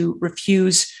right to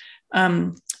refuse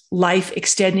life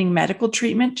extending medical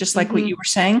treatment, just like what you were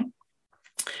saying,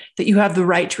 that you have the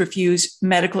right to refuse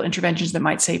medical interventions that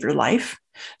might save your life.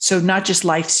 So not just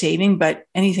life saving, but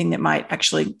anything that might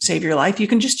actually save your life. You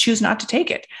can just choose not to take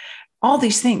it. All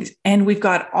these things. And we've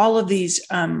got all of these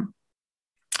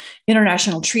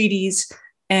international treaties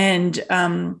and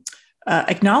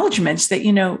acknowledgments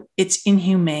that, it's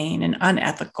inhumane and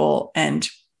unethical and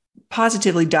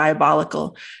positively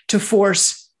diabolical to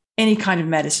force any kind of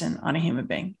medicine on a human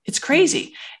being. It's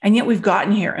crazy. And yet we've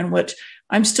gotten here. And what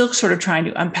I'm still sort of trying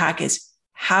to unpack is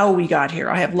how we got here.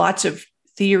 I have lots of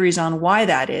theories on why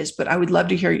that is, but I would love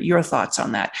to hear your thoughts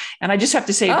on that. And I just have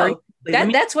to say,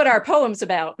 that's what our poem's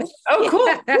about. Oh,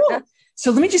 cool.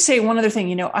 So let me just say one other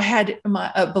thing. I had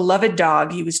a beloved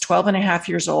dog. He was 12 and a half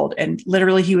years old, and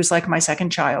literally he was like my second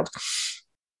child.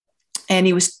 And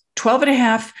he was 12 and a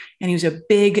half, and he was a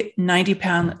big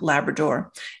 90-pound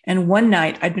Labrador. And one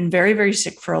night, I'd been very, very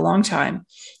sick for a long time.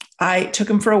 I took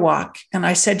him for a walk, and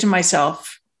I said to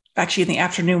myself, actually in the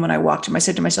afternoon when I walked him, I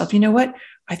said to myself, you know what?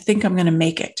 I think I'm going to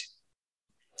make it.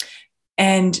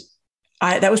 And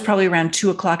that was probably around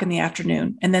 2:00 in the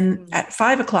afternoon. And then at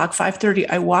 5:30,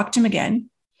 I walked him again.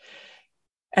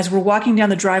 As we're walking down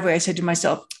the driveway, I said to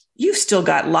myself, you've still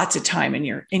got lots of time in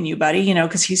you, buddy,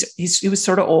 because he was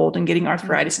sort of old and getting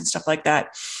arthritis and stuff like that.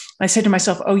 And I said to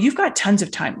myself, oh, you've got tons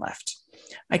of time left.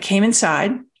 I came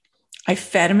inside, I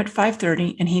fed him at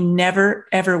 5:30, and he never,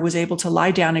 ever was able to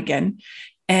lie down again.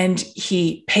 And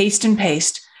he paced and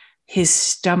paced. His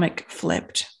stomach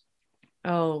flipped.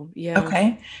 Oh, yeah.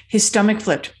 Okay. His stomach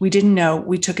flipped. We didn't know.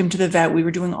 We took him to the vet. We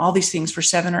were doing all these things for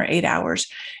 7 or 8 hours.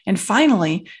 And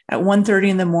finally, at 1:30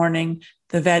 in the morning,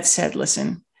 the vet said,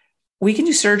 listen, we can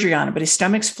do surgery on him, but his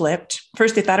stomach's flipped.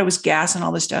 First, they thought it was gas and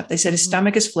all this stuff. They said his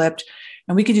stomach is flipped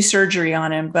and we can do surgery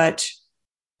on him. But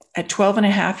at 12 and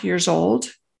a half years old,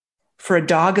 for a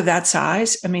dog of that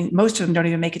size, I mean, most of them don't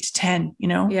even make it to 10, you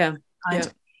know? Yeah. Yeah.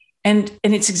 And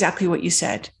it's exactly what you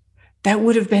said. That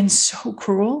would have been so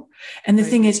cruel. And the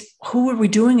thing is, who are we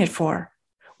doing it for?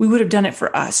 We would have done it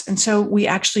for us. And so we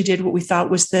actually did what we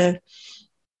thought was the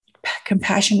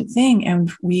compassionate thing.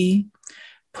 And we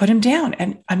put him down.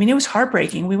 And I mean, it was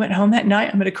heartbreaking. We went home that night.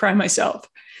 I'm going to cry myself.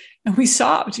 And we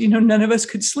sobbed, you know, none of us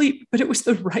could sleep, but it was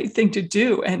the right thing to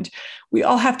do. And we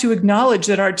all have to acknowledge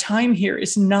that our time here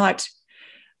is not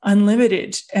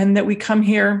unlimited and that we come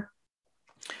here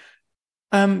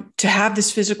to have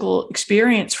this physical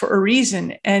experience for a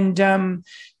reason. And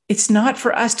it's not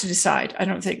for us to decide. I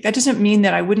don't think that doesn't mean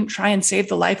that I wouldn't try and save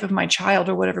the life of my child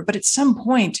or whatever, but at some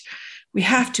point we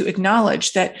have to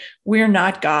acknowledge that we're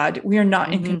not God, we are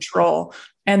not in control,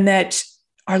 and that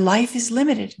our life is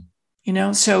limited, you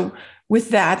know? So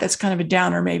with that, that's kind of a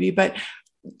downer maybe, but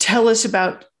tell us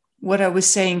about what I was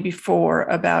saying before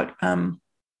about,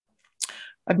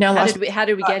 I've now lost. How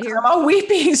did we get here? I'm all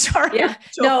weeping. Sorry. Yeah.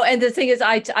 No. And the thing is,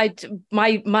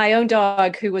 my own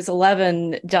dog, who was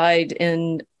 11, died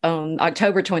in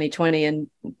October 2020, and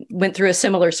went through a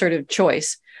similar sort of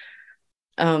choice.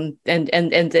 And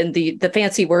the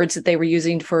fancy words that they were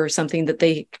using for something that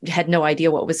they had no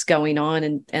idea what was going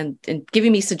on, and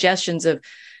giving me suggestions of,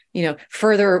 you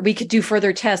know, we could do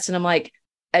further tests. And I'm like,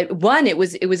 one, it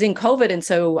was in COVID, and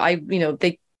so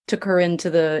they took her into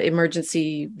the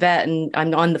emergency vet, and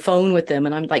I'm on the phone with them,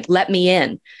 and I'm like, let me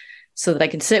in so that I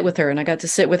can sit with her. And I got to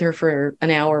sit with her for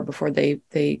an hour before they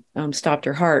stopped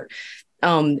her heart.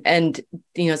 And,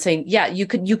 you know, saying, yeah, you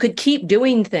could keep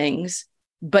doing things,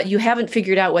 but you haven't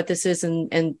figured out what this is.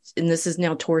 And this is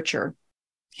now torture.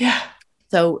 Yeah.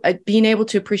 So being able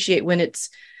to appreciate when it's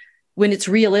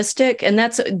realistic. And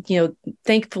that's, you know,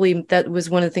 thankfully, that was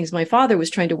one of the things my father was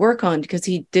trying to work on, because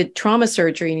he did trauma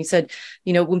surgery. And he said,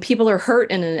 you know, when people are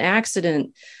hurt in an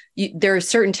accident, there are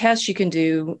certain tests you can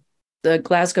do, the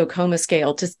Glasgow Coma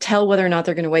Scale, to tell whether or not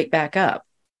they're going to wake back up.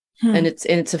 And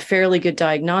it's a fairly good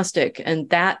diagnostic. And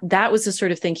that was the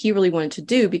sort of thing he really wanted to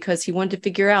do, because he wanted to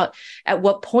figure out at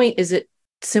what point is it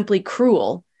simply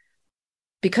cruel,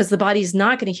 because the body's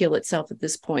not going to heal itself at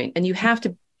this point. And you have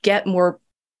to get more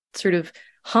sort of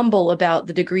humble about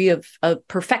the degree of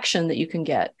perfection that you can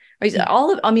get. Right?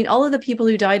 All of the people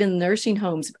who died in the nursing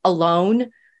homes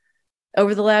alone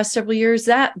over the last several years,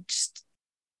 that just,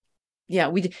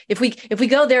 yeah, if we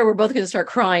go there, we're both going to start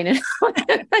crying. And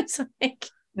it's like,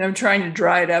 I'm trying to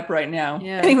dry it up right now.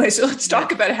 Yeah. Anyway, so let's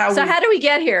talk about how do we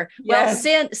get here? Yes.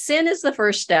 Well, sin is the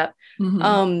first step.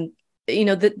 Mm-hmm. You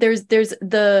know, there's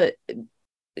the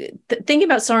thinking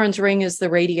about Sauron's ring as the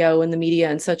radio and the media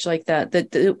and such like that,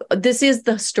 this is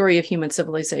the story of human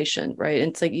civilization, right?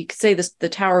 And it's like, you could say this, the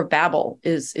Tower of Babel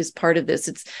is part of this.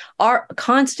 It's our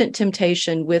constant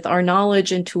temptation with our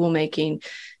knowledge and tool making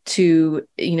to,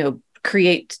 you know,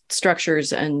 create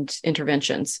structures and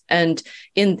interventions. And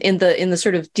in the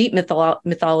sort of deep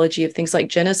mythology of things like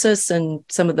Genesis and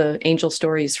some of the angel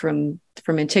stories from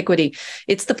antiquity,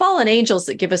 it's the fallen angels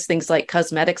that give us things like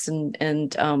cosmetics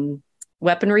and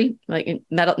weaponry, like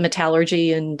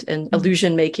metallurgy and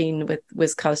illusion making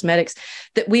with cosmetics,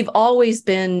 that we've always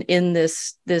been in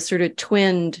this sort of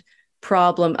twinned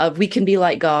problem of, we can be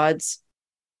like gods,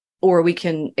 or we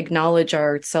can acknowledge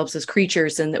ourselves as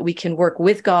creatures, and that we can work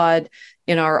with God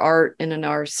in our art and in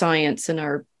our science and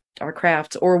our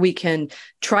crafts, or we can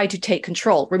try to take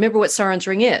control. Remember what Sauron's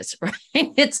ring is, right?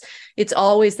 It's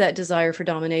always that desire for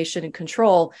domination and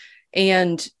control.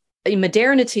 And in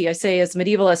modernity, I say, as a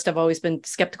medievalist, I've always been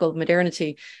skeptical of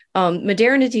modernity.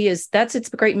 Modernity that's its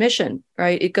great mission,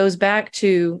 right? It goes back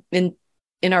to, in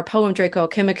our poem Draco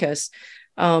Alchemicus,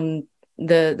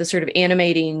 the sort of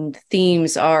animating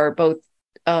themes are both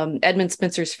Edmund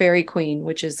Spenser's Fairy Queen,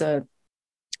 which is a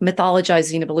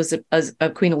mythologizing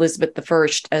of Queen Elizabeth I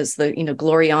as the, you know,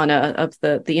 Gloriana of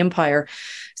the empire.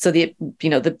 So the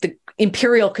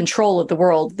imperial control of the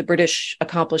world, the British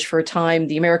accomplished for a time.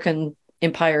 The American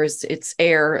empire is its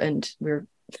heir, and we're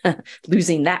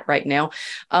losing that right now.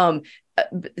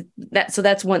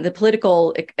 That's one, the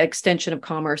political extension of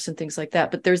commerce and things like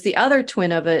that. But there's the other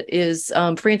twin of it is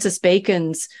Francis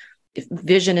Bacon's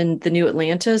vision in the New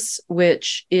Atlantis,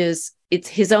 which is, it's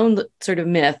his own sort of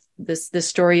myth. This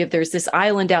story of, there's this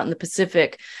island out in the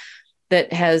Pacific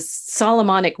that has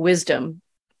Solomonic wisdom.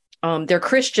 They're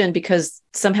Christian because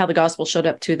somehow the gospel showed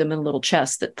up to them in a little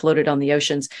chest that floated on the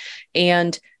oceans.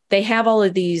 And they have all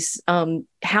of these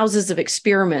houses of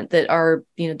experiment that are,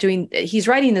 doing, he's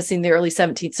writing this in the early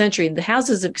 17th century, and the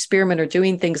houses of experiment are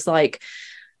doing things like,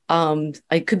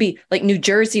 it could be like New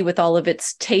Jersey with all of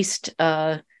its taste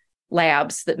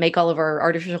labs that make all of our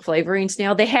artificial flavorings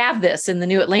now. They have this in the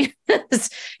New Atlantis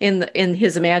in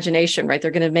his imagination, right?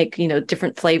 They're going to make,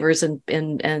 different flavors and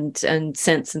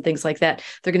scents and things like that.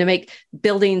 They're going to make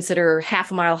buildings that are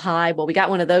half a mile high. Well, we got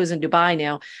one of those in Dubai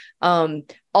now.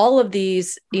 All of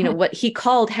these, what he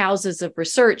called houses of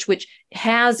research, which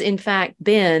has in fact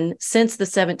been since the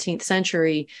 17th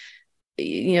century.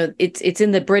 It's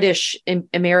in the British,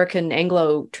 American,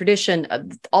 Anglo tradition.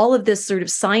 All of this sort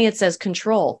of science as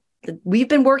control. We've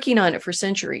been working on it for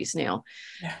centuries now.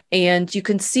 Yeah. And you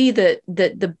can see that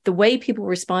the way people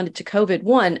responded to COVID,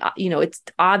 one, it's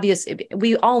obvious.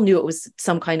 We all knew it was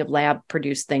some kind of lab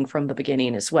produced thing from the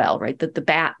beginning as well, right?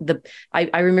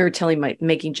 I remember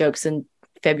making jokes in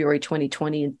February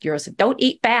 2020, and Euro said, "Don't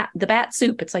eat the bat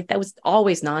soup." It's like, that was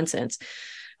always nonsense.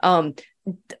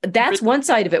 That's one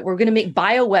side of it. We're going to make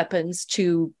bioweapons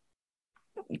to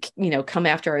come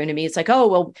after our enemy. It's like, oh,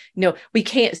 well, we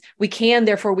can,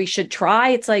 therefore we should try.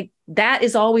 It's like, that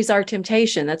is always our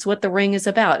temptation. That's what the ring is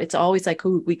about. It's always like,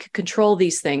 oh, we could control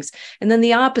these things. And then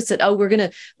the opposite, oh, we're going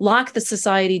to lock the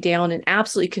society down and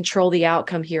absolutely control the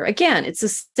outcome here. Again, it's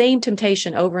the same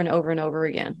temptation over and over and over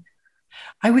again.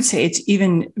 I would say it's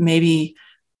even maybe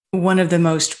one of the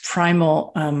most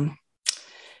primal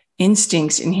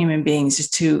instincts in human beings is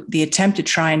the attempt to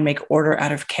try and make order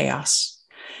out of chaos.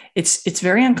 It's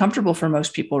very uncomfortable for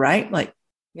most people, right? Like,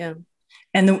 yeah.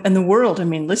 And the world, I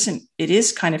mean, listen, it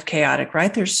is kind of chaotic,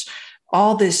 right? There's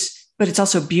all this, but it's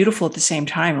also beautiful at the same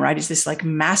time, right? It's this like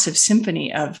massive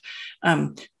symphony of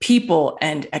people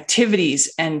and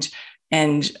activities and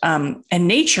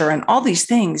nature and all these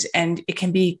things. And it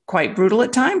can be quite brutal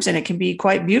at times, and it can be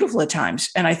quite beautiful at times.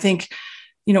 And I think,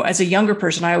 as a younger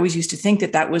person, I always used to think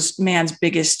that was man's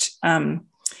biggest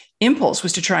impulse,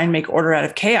 was to try and make order out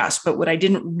of chaos. But what I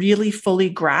didn't really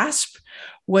fully grasp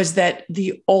was that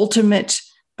the ultimate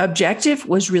objective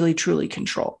was really truly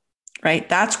control, right?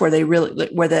 That's where these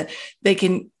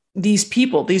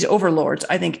people, these overlords,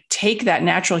 I think, take that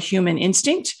natural human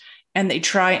instinct and they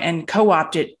try and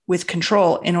co-opt it with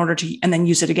control in order to, and then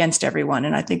use it against everyone.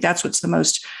 And I think that's what's the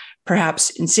most perhaps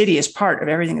insidious part of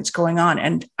everything that's going on.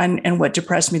 And what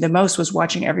depressed me the most was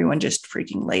watching everyone just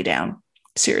freaking lay down.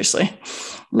 Seriously.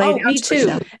 Me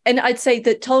too. And I'd say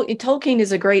that Tolkien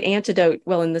is a great antidote,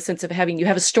 well, in the sense of you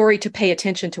have a story to pay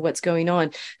attention to what's going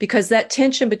on, because that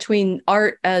tension between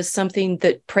art as something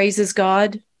that praises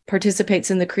God, participates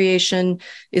in the creation,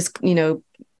 is,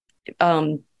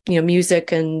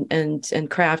 music and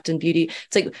craft and beauty.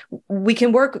 It's like, we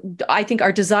can work. I think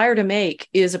our desire to make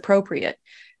is appropriate,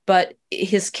 but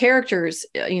his characters,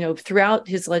 throughout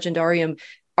his legendarium,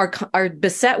 are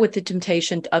beset with the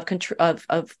temptation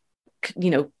of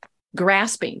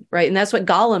grasping, right? And that's what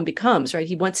Gollum becomes, right?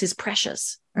 He wants his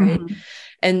precious, right?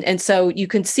 Mm-hmm. And so you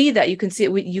can see that, you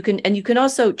can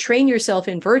also train yourself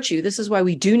in virtue. This is why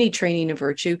we do need training in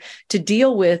virtue to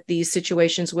deal with these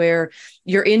situations where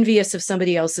you're envious of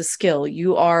somebody else's skill.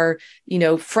 You are,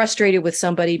 frustrated with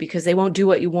somebody because they won't do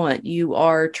what you want. You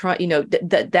are trying,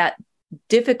 that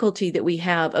difficulty that we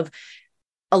have of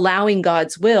allowing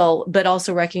God's will, but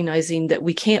also recognizing that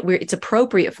it's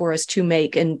appropriate for us to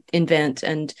make and invent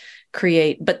and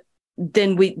create, but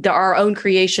then our own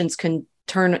creations can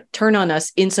turn on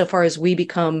us insofar as we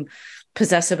become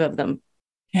possessive of them.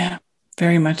 Yeah,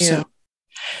 very much so.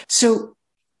 So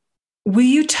will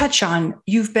you touch on,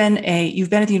 you've been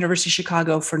at the University of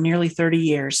Chicago for nearly 30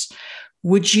 years.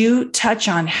 Would you touch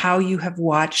on how you have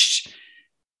watched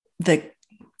the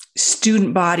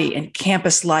student body and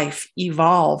campus life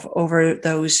evolve over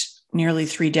those nearly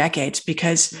 3 decades?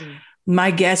 Because my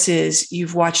guess is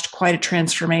you've watched quite a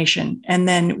transformation. And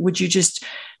then would you just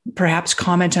perhaps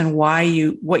comment on what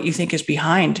you think is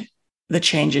behind the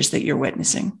changes that you're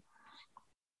witnessing?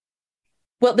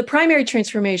 Well, the primary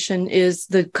transformation is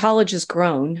the college has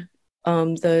grown.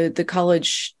 The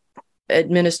college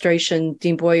administration,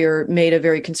 Dean Boyer, made a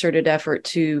very concerted effort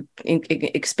to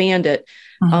expand it.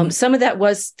 Mm-hmm. Some of that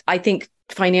was, I think,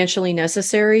 financially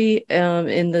necessary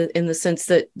in the sense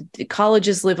that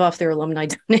colleges live off their alumni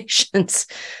donations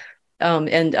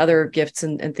and other gifts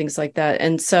and things like that.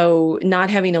 And so not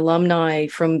having alumni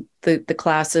from the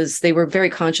classes, they were very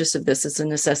conscious of this as a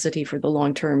necessity for the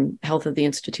long-term health of the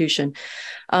institution.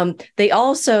 They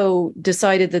also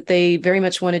decided that they very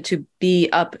much wanted to be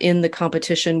up in the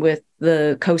competition with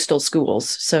the coastal schools.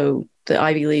 So the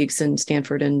Ivy Leagues and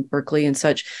Stanford and Berkeley and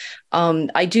such.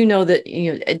 I do know that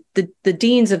the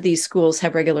deans of these schools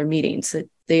have regular meetings. That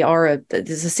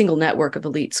there's a single network of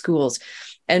elite schools.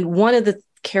 And one of the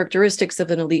characteristics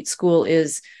of an elite school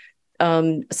is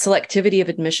selectivity of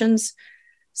admissions.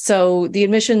 So the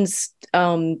admissions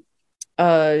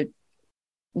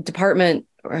department,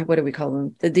 or what do we call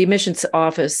them? The admissions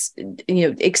office,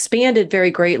 expanded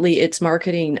very greatly its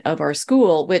marketing of our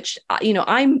school, which, I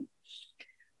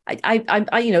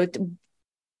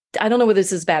don't know whether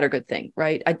this is a bad or good thing,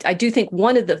 right? I do think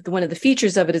one of the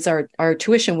features of it is our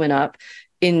tuition went up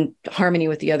in harmony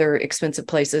with the other expensive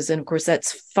places. And of course,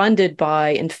 that's funded by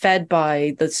and fed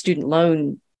by the student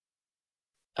loan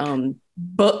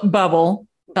bubble,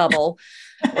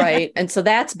 right? And so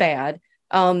that's bad.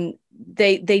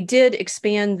 They did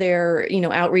expand their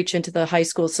outreach into the high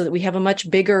school so that we have a much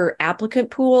bigger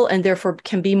applicant pool and therefore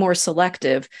can be more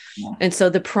selective. Yeah. And so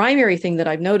the primary thing that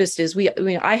I've noticed is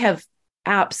I have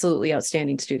absolutely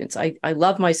outstanding students. I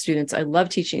love my students. I love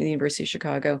teaching at the University of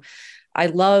Chicago. I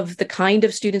love the kind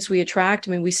of students we attract.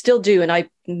 I mean, we still do. And I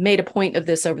made a point of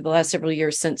this over the last several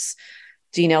years since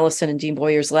Dean Ellison and Dean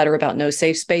Boyer's letter about no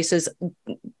safe spaces.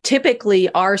 Typically,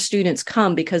 our students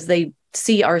come because they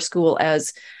see our school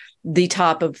as the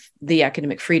top of the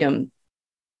academic freedom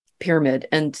pyramid.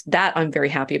 And that I'm very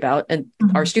happy about. And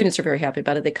our students are very happy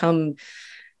about it. They come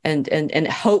and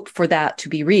hope for that to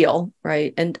be real,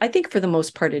 right? And I think for the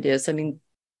most part it is. I mean,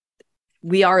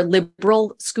 we are a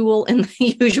liberal school in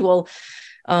the usual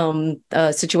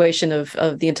situation of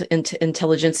the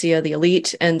intelligentsia, the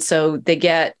elite. And so they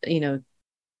get,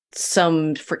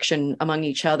 some friction among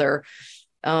each other.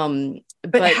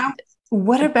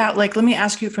 What about, let me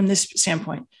ask you from this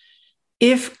standpoint,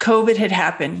 if COVID had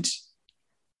happened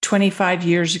 25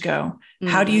 years ago,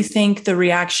 how do you think the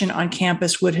reaction on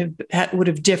campus would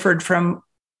have differed from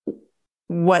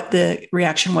what the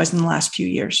reaction was in the last few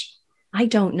years? I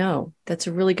don't know. That's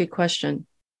a really good question.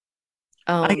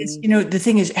 I guess, the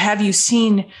thing is, have you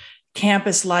seen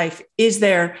campus life? Is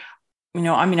there,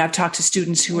 I've talked to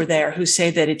students who were there who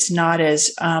say that it's not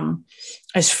as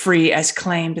free as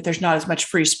claimed, that there's not as much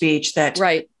free speech, that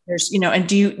right. There's, and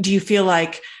do you feel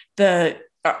like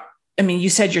you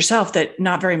said yourself that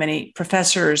not very many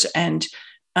professors and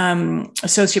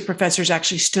associate professors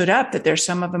actually stood up, that there's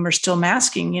some of them are still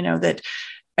masking,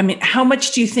 how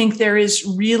much do you think there is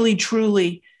really,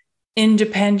 truly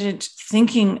independent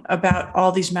thinking about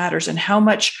all these matters, and how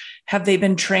much have they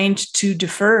been trained to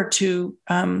defer to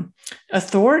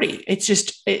authority?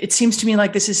 It seems to me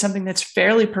like this is something that's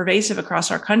fairly pervasive across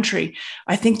our country.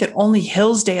 I think that only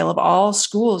Hillsdale of all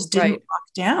schools didn't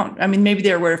lock down. I mean, maybe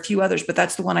there were a few others, but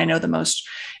that's the one I know the most.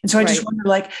 And so I just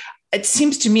wonder, it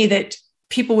seems to me that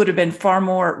people would have been far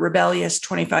more rebellious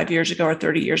 25 years ago or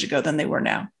 30 years ago than they were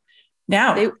now.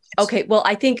 Okay. Well,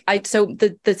 I think so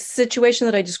the situation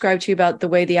that I described to you about the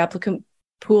way the applicant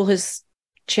pool has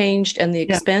changed and the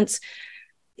expense,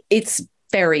 it's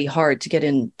very hard to get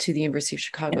into the University of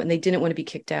Chicago, and they didn't want to be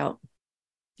kicked out.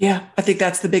 Yeah, I think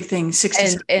that's the big thing,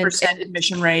 60%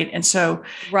 admission rate. And so,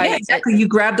 right. Exactly. You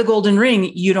grab the golden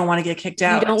ring, you don't want to get kicked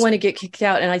out. You don't want to get kicked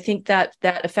out. And I think that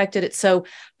affected it. So,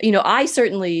 I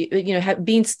certainly, have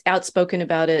been outspoken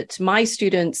about it. My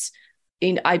students,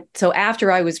 so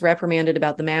after I was reprimanded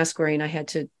about the mask wearing, I had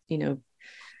to,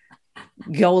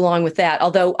 go along with that.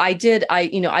 Although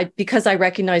because I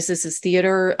recognize this as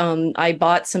theater, I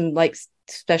bought some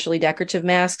specially decorative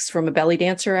masks from a belly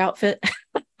dancer outfit.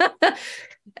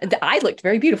 I looked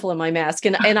very beautiful in my mask.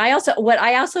 And I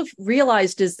also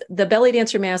realized is the belly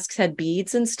dancer masks had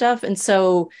beads and stuff. And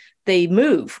so they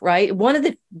move, right? One of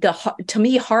the to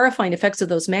me, horrifying effects of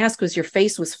those masks was your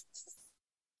face was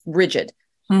rigid.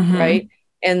 Right.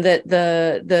 And that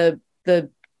the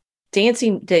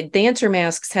dancer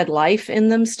masks had life in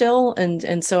them still.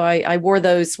 And so I wore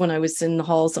those when I was in the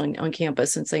halls on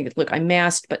campus and saying, look, I'm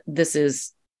masked, but this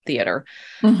is theater.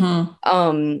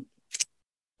 The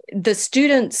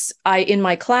students in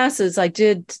my classes, I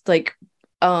did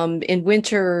in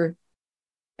winter,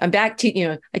 I'm back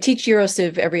to, I teach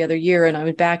EuroCiv every other year, and I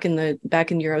was back in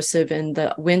EuroCiv in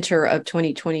the winter of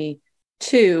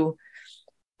 2022.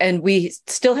 And we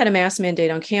still had a mask mandate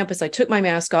on campus. I took my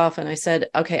mask off and I said,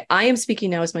 okay, I am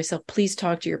speaking now as myself. Please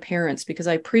talk to your parents, because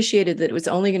I appreciated that it was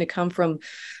only going to come from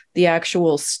the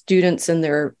actual students and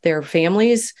their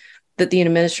families, that the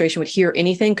administration would hear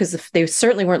anything, because they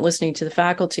certainly weren't listening to the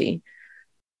faculty.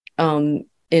 We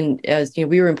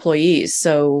were employees,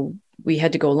 so we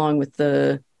had to go along with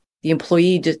the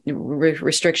employee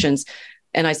restrictions.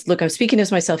 And I said, look, I'm speaking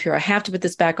as myself here. I have to put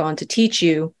this back on to teach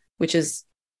you, which is,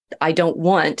 I don't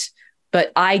want,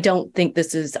 but I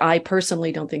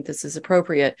personally don't think this is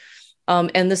appropriate.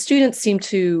 And the students seemed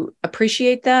to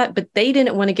appreciate that, but they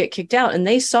didn't want to get kicked out. And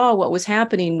they saw what was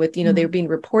happening with, they were being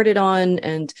reported on,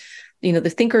 and, the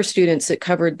thinker students that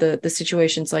covered the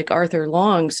situations like Arthur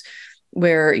Long's,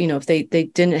 where, if they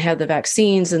didn't have the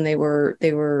vaccines and they were,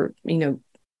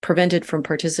 prevented from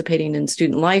participating in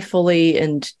student life fully,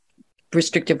 and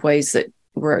restrictive ways that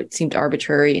it seemed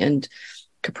arbitrary and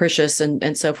capricious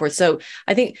and so forth. So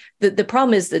I think the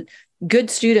problem is that good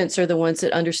students are the ones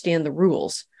that understand the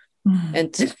rules.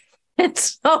 And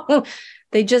so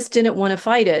they just didn't want to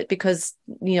fight it because,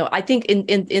 I think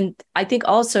I think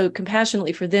also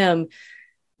compassionately for them,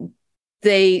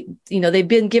 they've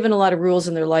been given a lot of rules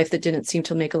in their life that didn't seem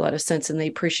to make a lot of sense. And they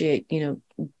appreciate,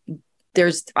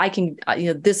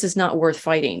 this is not worth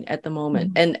fighting at the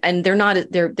moment. And they're not,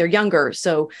 they're younger.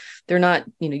 So they're not,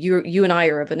 you and I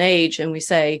are of an age, and we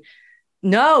say,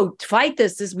 no, fight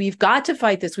this. We've got to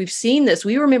fight this. We've seen this.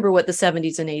 We remember what the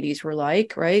 70s and 80s were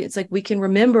like, right? It's like we can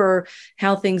remember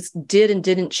how things did and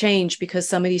didn't change because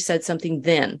somebody said something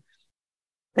then.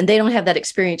 And they don't have that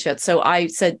experience yet. So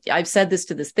I've said this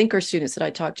to the thinker students that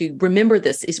I talked to. Remember,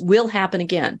 this will happen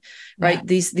again, right?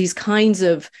 Yeah. These kinds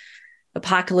of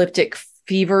apocalyptic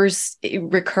fevers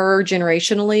recur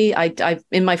generationally. I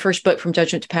in my first book, From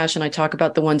Judgment to Passion, I talk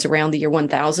about the ones around the year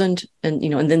 1000, and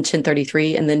and then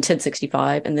 1033, and then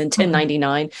 1065, and then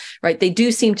 1099. Right? They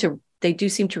do seem to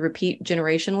repeat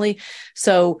generationally.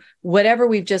 So whatever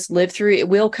we've just lived through, it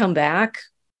will come back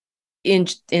in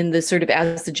the sort of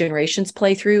as the generations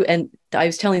play through. And I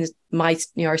was telling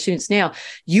our students now,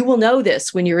 you will know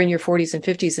this when you're in your 40s and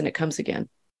 50s and it comes again.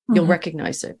 You'll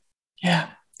recognize it. Yeah.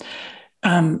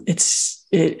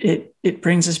 It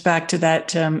brings us back to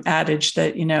that adage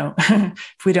that,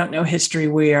 if we don't know history,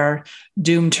 we are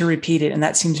doomed to repeat it. And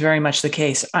that seems very much the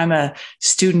case. I'm a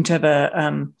student of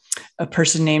a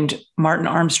person named Martin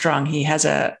Armstrong. He has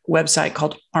a website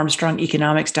called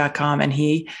armstrongeconomics.com, and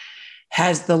he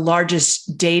has the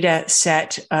largest data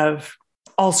set of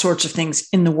all sorts of things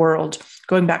in the world,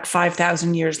 going back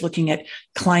 5,000 years, looking at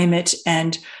climate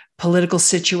and political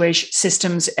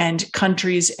systems and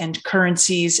countries and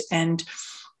currencies and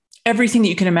everything that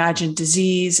you can imagine,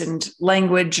 disease and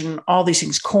language and all these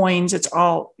things, coins. It's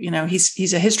all,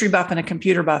 he's a history buff and a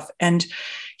computer buff. And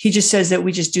he just says that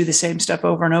we just do the same stuff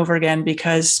over and over again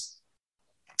because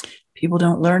people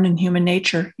don't learn in human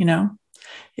nature,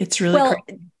 It's really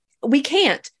crazy. We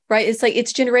can't, right? It's like,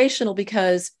 it's generational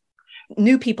because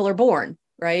new people are born,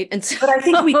 right? And so, but I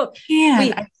think we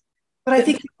can. But I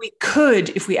think we could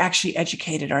if we actually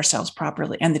educated ourselves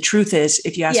properly. And the truth is,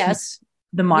 if you ask me,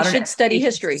 the modern we should study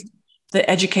history. The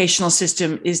educational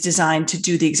system is designed to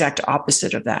do the exact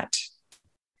opposite of that.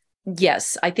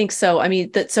 Yes, I think so. I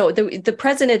mean, the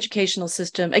present educational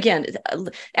system, again,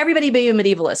 everybody be a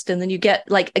medievalist, and then you get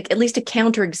like at least a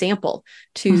counterexample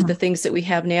to the things that we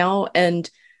have now. And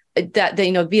that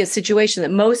be a situation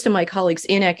that most of my colleagues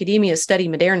in academia study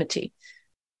modernity.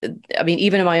 I mean,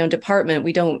 even in my own department,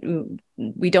 we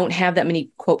don't have that many,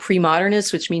 quote,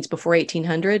 pre-modernists, which means before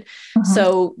 1800.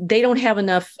 So they don't have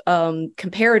enough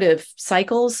comparative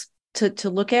cycles to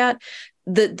look at.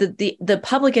 The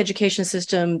public education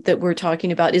system that we're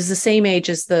talking about is the same age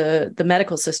as the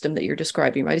medical system that you're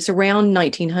describing, right? It's around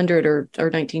 1900 or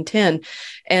 1910.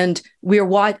 And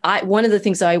one of the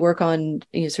things I work on,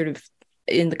 sort of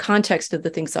in the context of the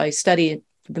things I study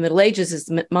the Middle Ages, is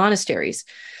monasteries.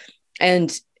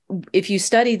 And if you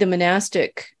study the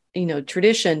monastic,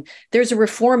 tradition, there's a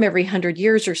reform every 100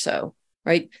 years or so,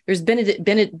 right? There's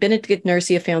Benedict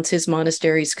Nursia founds his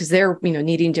monasteries because they're,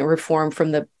 needing to reform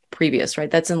from the previous,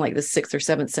 right? That's in like the 6th or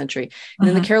 7th century. And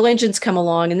then the Carolingians come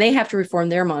along and they have to reform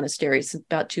their monasteries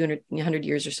about 100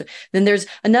 years or so. Then there's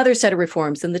another set of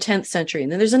reforms in the 10th century. And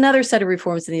then there's another set of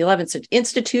reforms in the 11th century.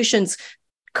 Institutions,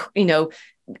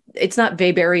 it's not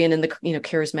Weberian in the,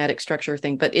 charismatic structure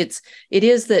thing, but it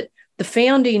is that the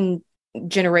founding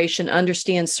generation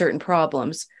understands certain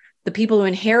problems. The people who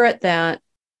inherit that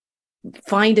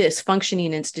find it as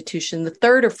functioning institution. The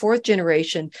third or fourth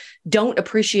generation don't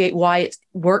appreciate why it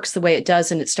works the way it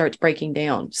does, and it starts breaking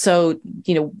down. So,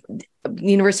 the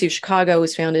University of Chicago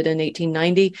was founded in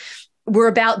 1890. We're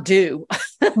about due,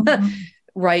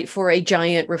 right, for a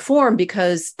giant reform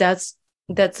because that's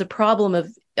a problem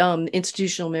of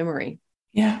institutional memory.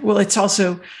 Yeah. Well, it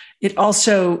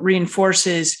also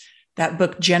reinforces that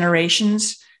book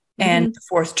Generations and The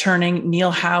Fourth Turning,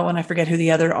 Neil Howe, and I forget who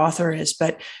the other author is,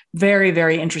 but very,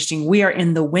 very interesting. We are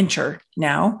in the winter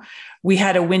now. We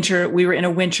were in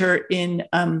a winter in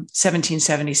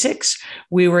 1776.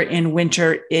 We were in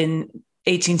winter in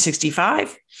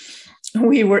 1865.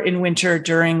 We were in winter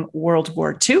during World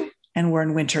War II, and we're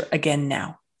in winter again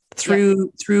now.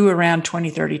 through around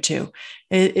 2032.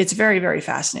 It's very, very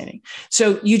fascinating.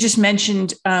 So you just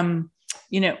mentioned,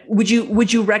 would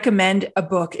you recommend a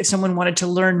book if someone wanted to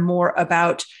learn more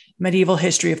about medieval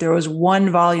history? If there was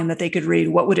one volume that they could read,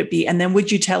 what would it be? And then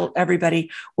would you tell everybody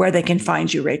where they can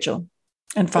find you, Rachel,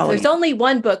 and follow you? There's only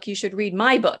one book. You should read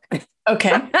my book.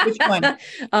 Okay. Which one?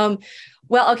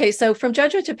 So From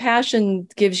Judgment to Passion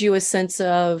gives you a sense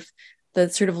of the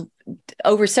sort of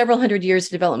over several hundred years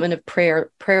of development of prayer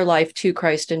life to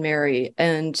Christ and Mary.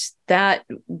 And that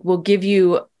will give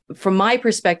you, from my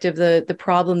perspective, the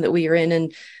problem that we are in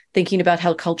and thinking about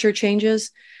how culture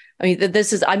changes. I mean,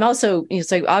 I'm also,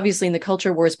 so obviously in the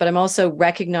culture wars, but I'm also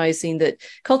recognizing that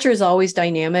culture is always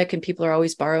dynamic and people are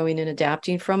always borrowing and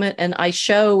adapting from it. And I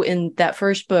show in that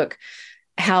first book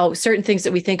how certain things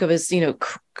that we think of as,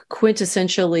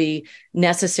 quintessentially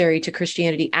necessary to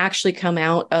Christianity actually come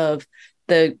out of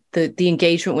the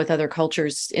engagement with other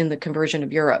cultures in the conversion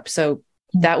of Europe. So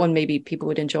that one maybe people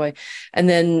would enjoy. And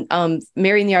then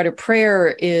Mary in the Art of Prayer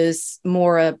is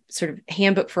more a sort of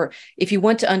handbook for if you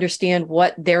want to understand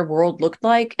what their world looked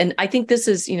like. And I think this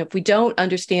is, if we don't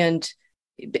understand,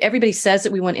 everybody says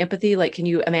that we want empathy. Like, can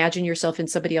you imagine yourself in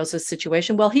somebody else's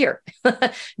situation? Well, here,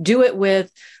 do it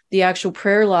with the actual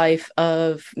prayer life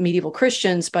of medieval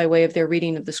Christians by way of their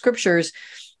reading of the scriptures.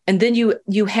 And then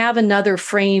you have another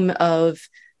frame of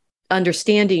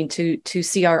understanding to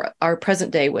see our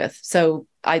present day with. So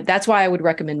that's why I would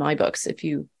recommend my books if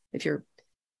you're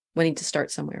wanting to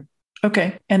start somewhere.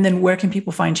 Okay. And then where can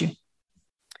people find you?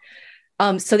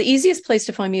 So the easiest place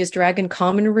to find me is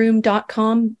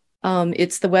dragoncommonroom.com.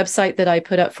 It's the website that I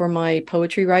put up for my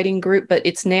poetry writing group, but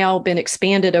it's now been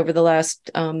expanded over the last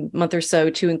month or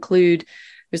so to include,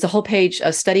 there's a whole page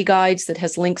of study guides that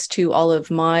has links to all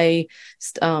of my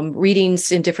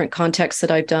readings in different contexts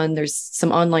that I've done. There's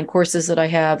some online courses that I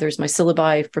have. There's my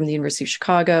syllabi from the University of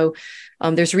Chicago.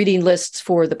 There's reading lists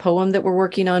for the poem that we're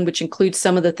working on, which includes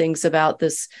some of the things about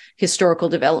this historical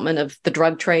development of the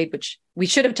drug trade, which we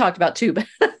should have talked about too, but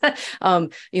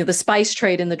the spice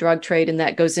trade and the drug trade, and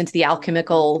that goes into the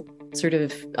alchemical sort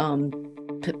of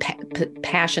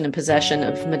passion and possession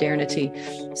of modernity.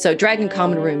 So Dragon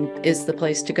Common Room is the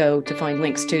place to go to find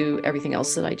links to everything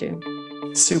else that I do.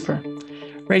 Super.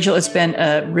 Rachel, it's been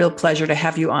a real pleasure to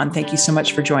have you on. Thank you so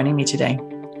much for joining me today.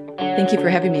 Thank you for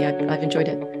having me. I've enjoyed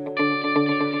it.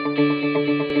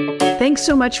 Thanks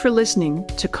so much for listening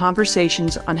to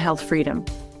Conversations on Health Freedom.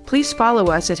 Please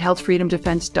follow us at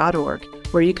healthfreedomdefense.org,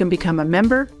 where you can become a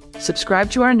member,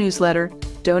 subscribe to our newsletter,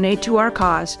 donate to our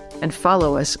cause, and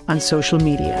follow us on social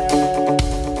media.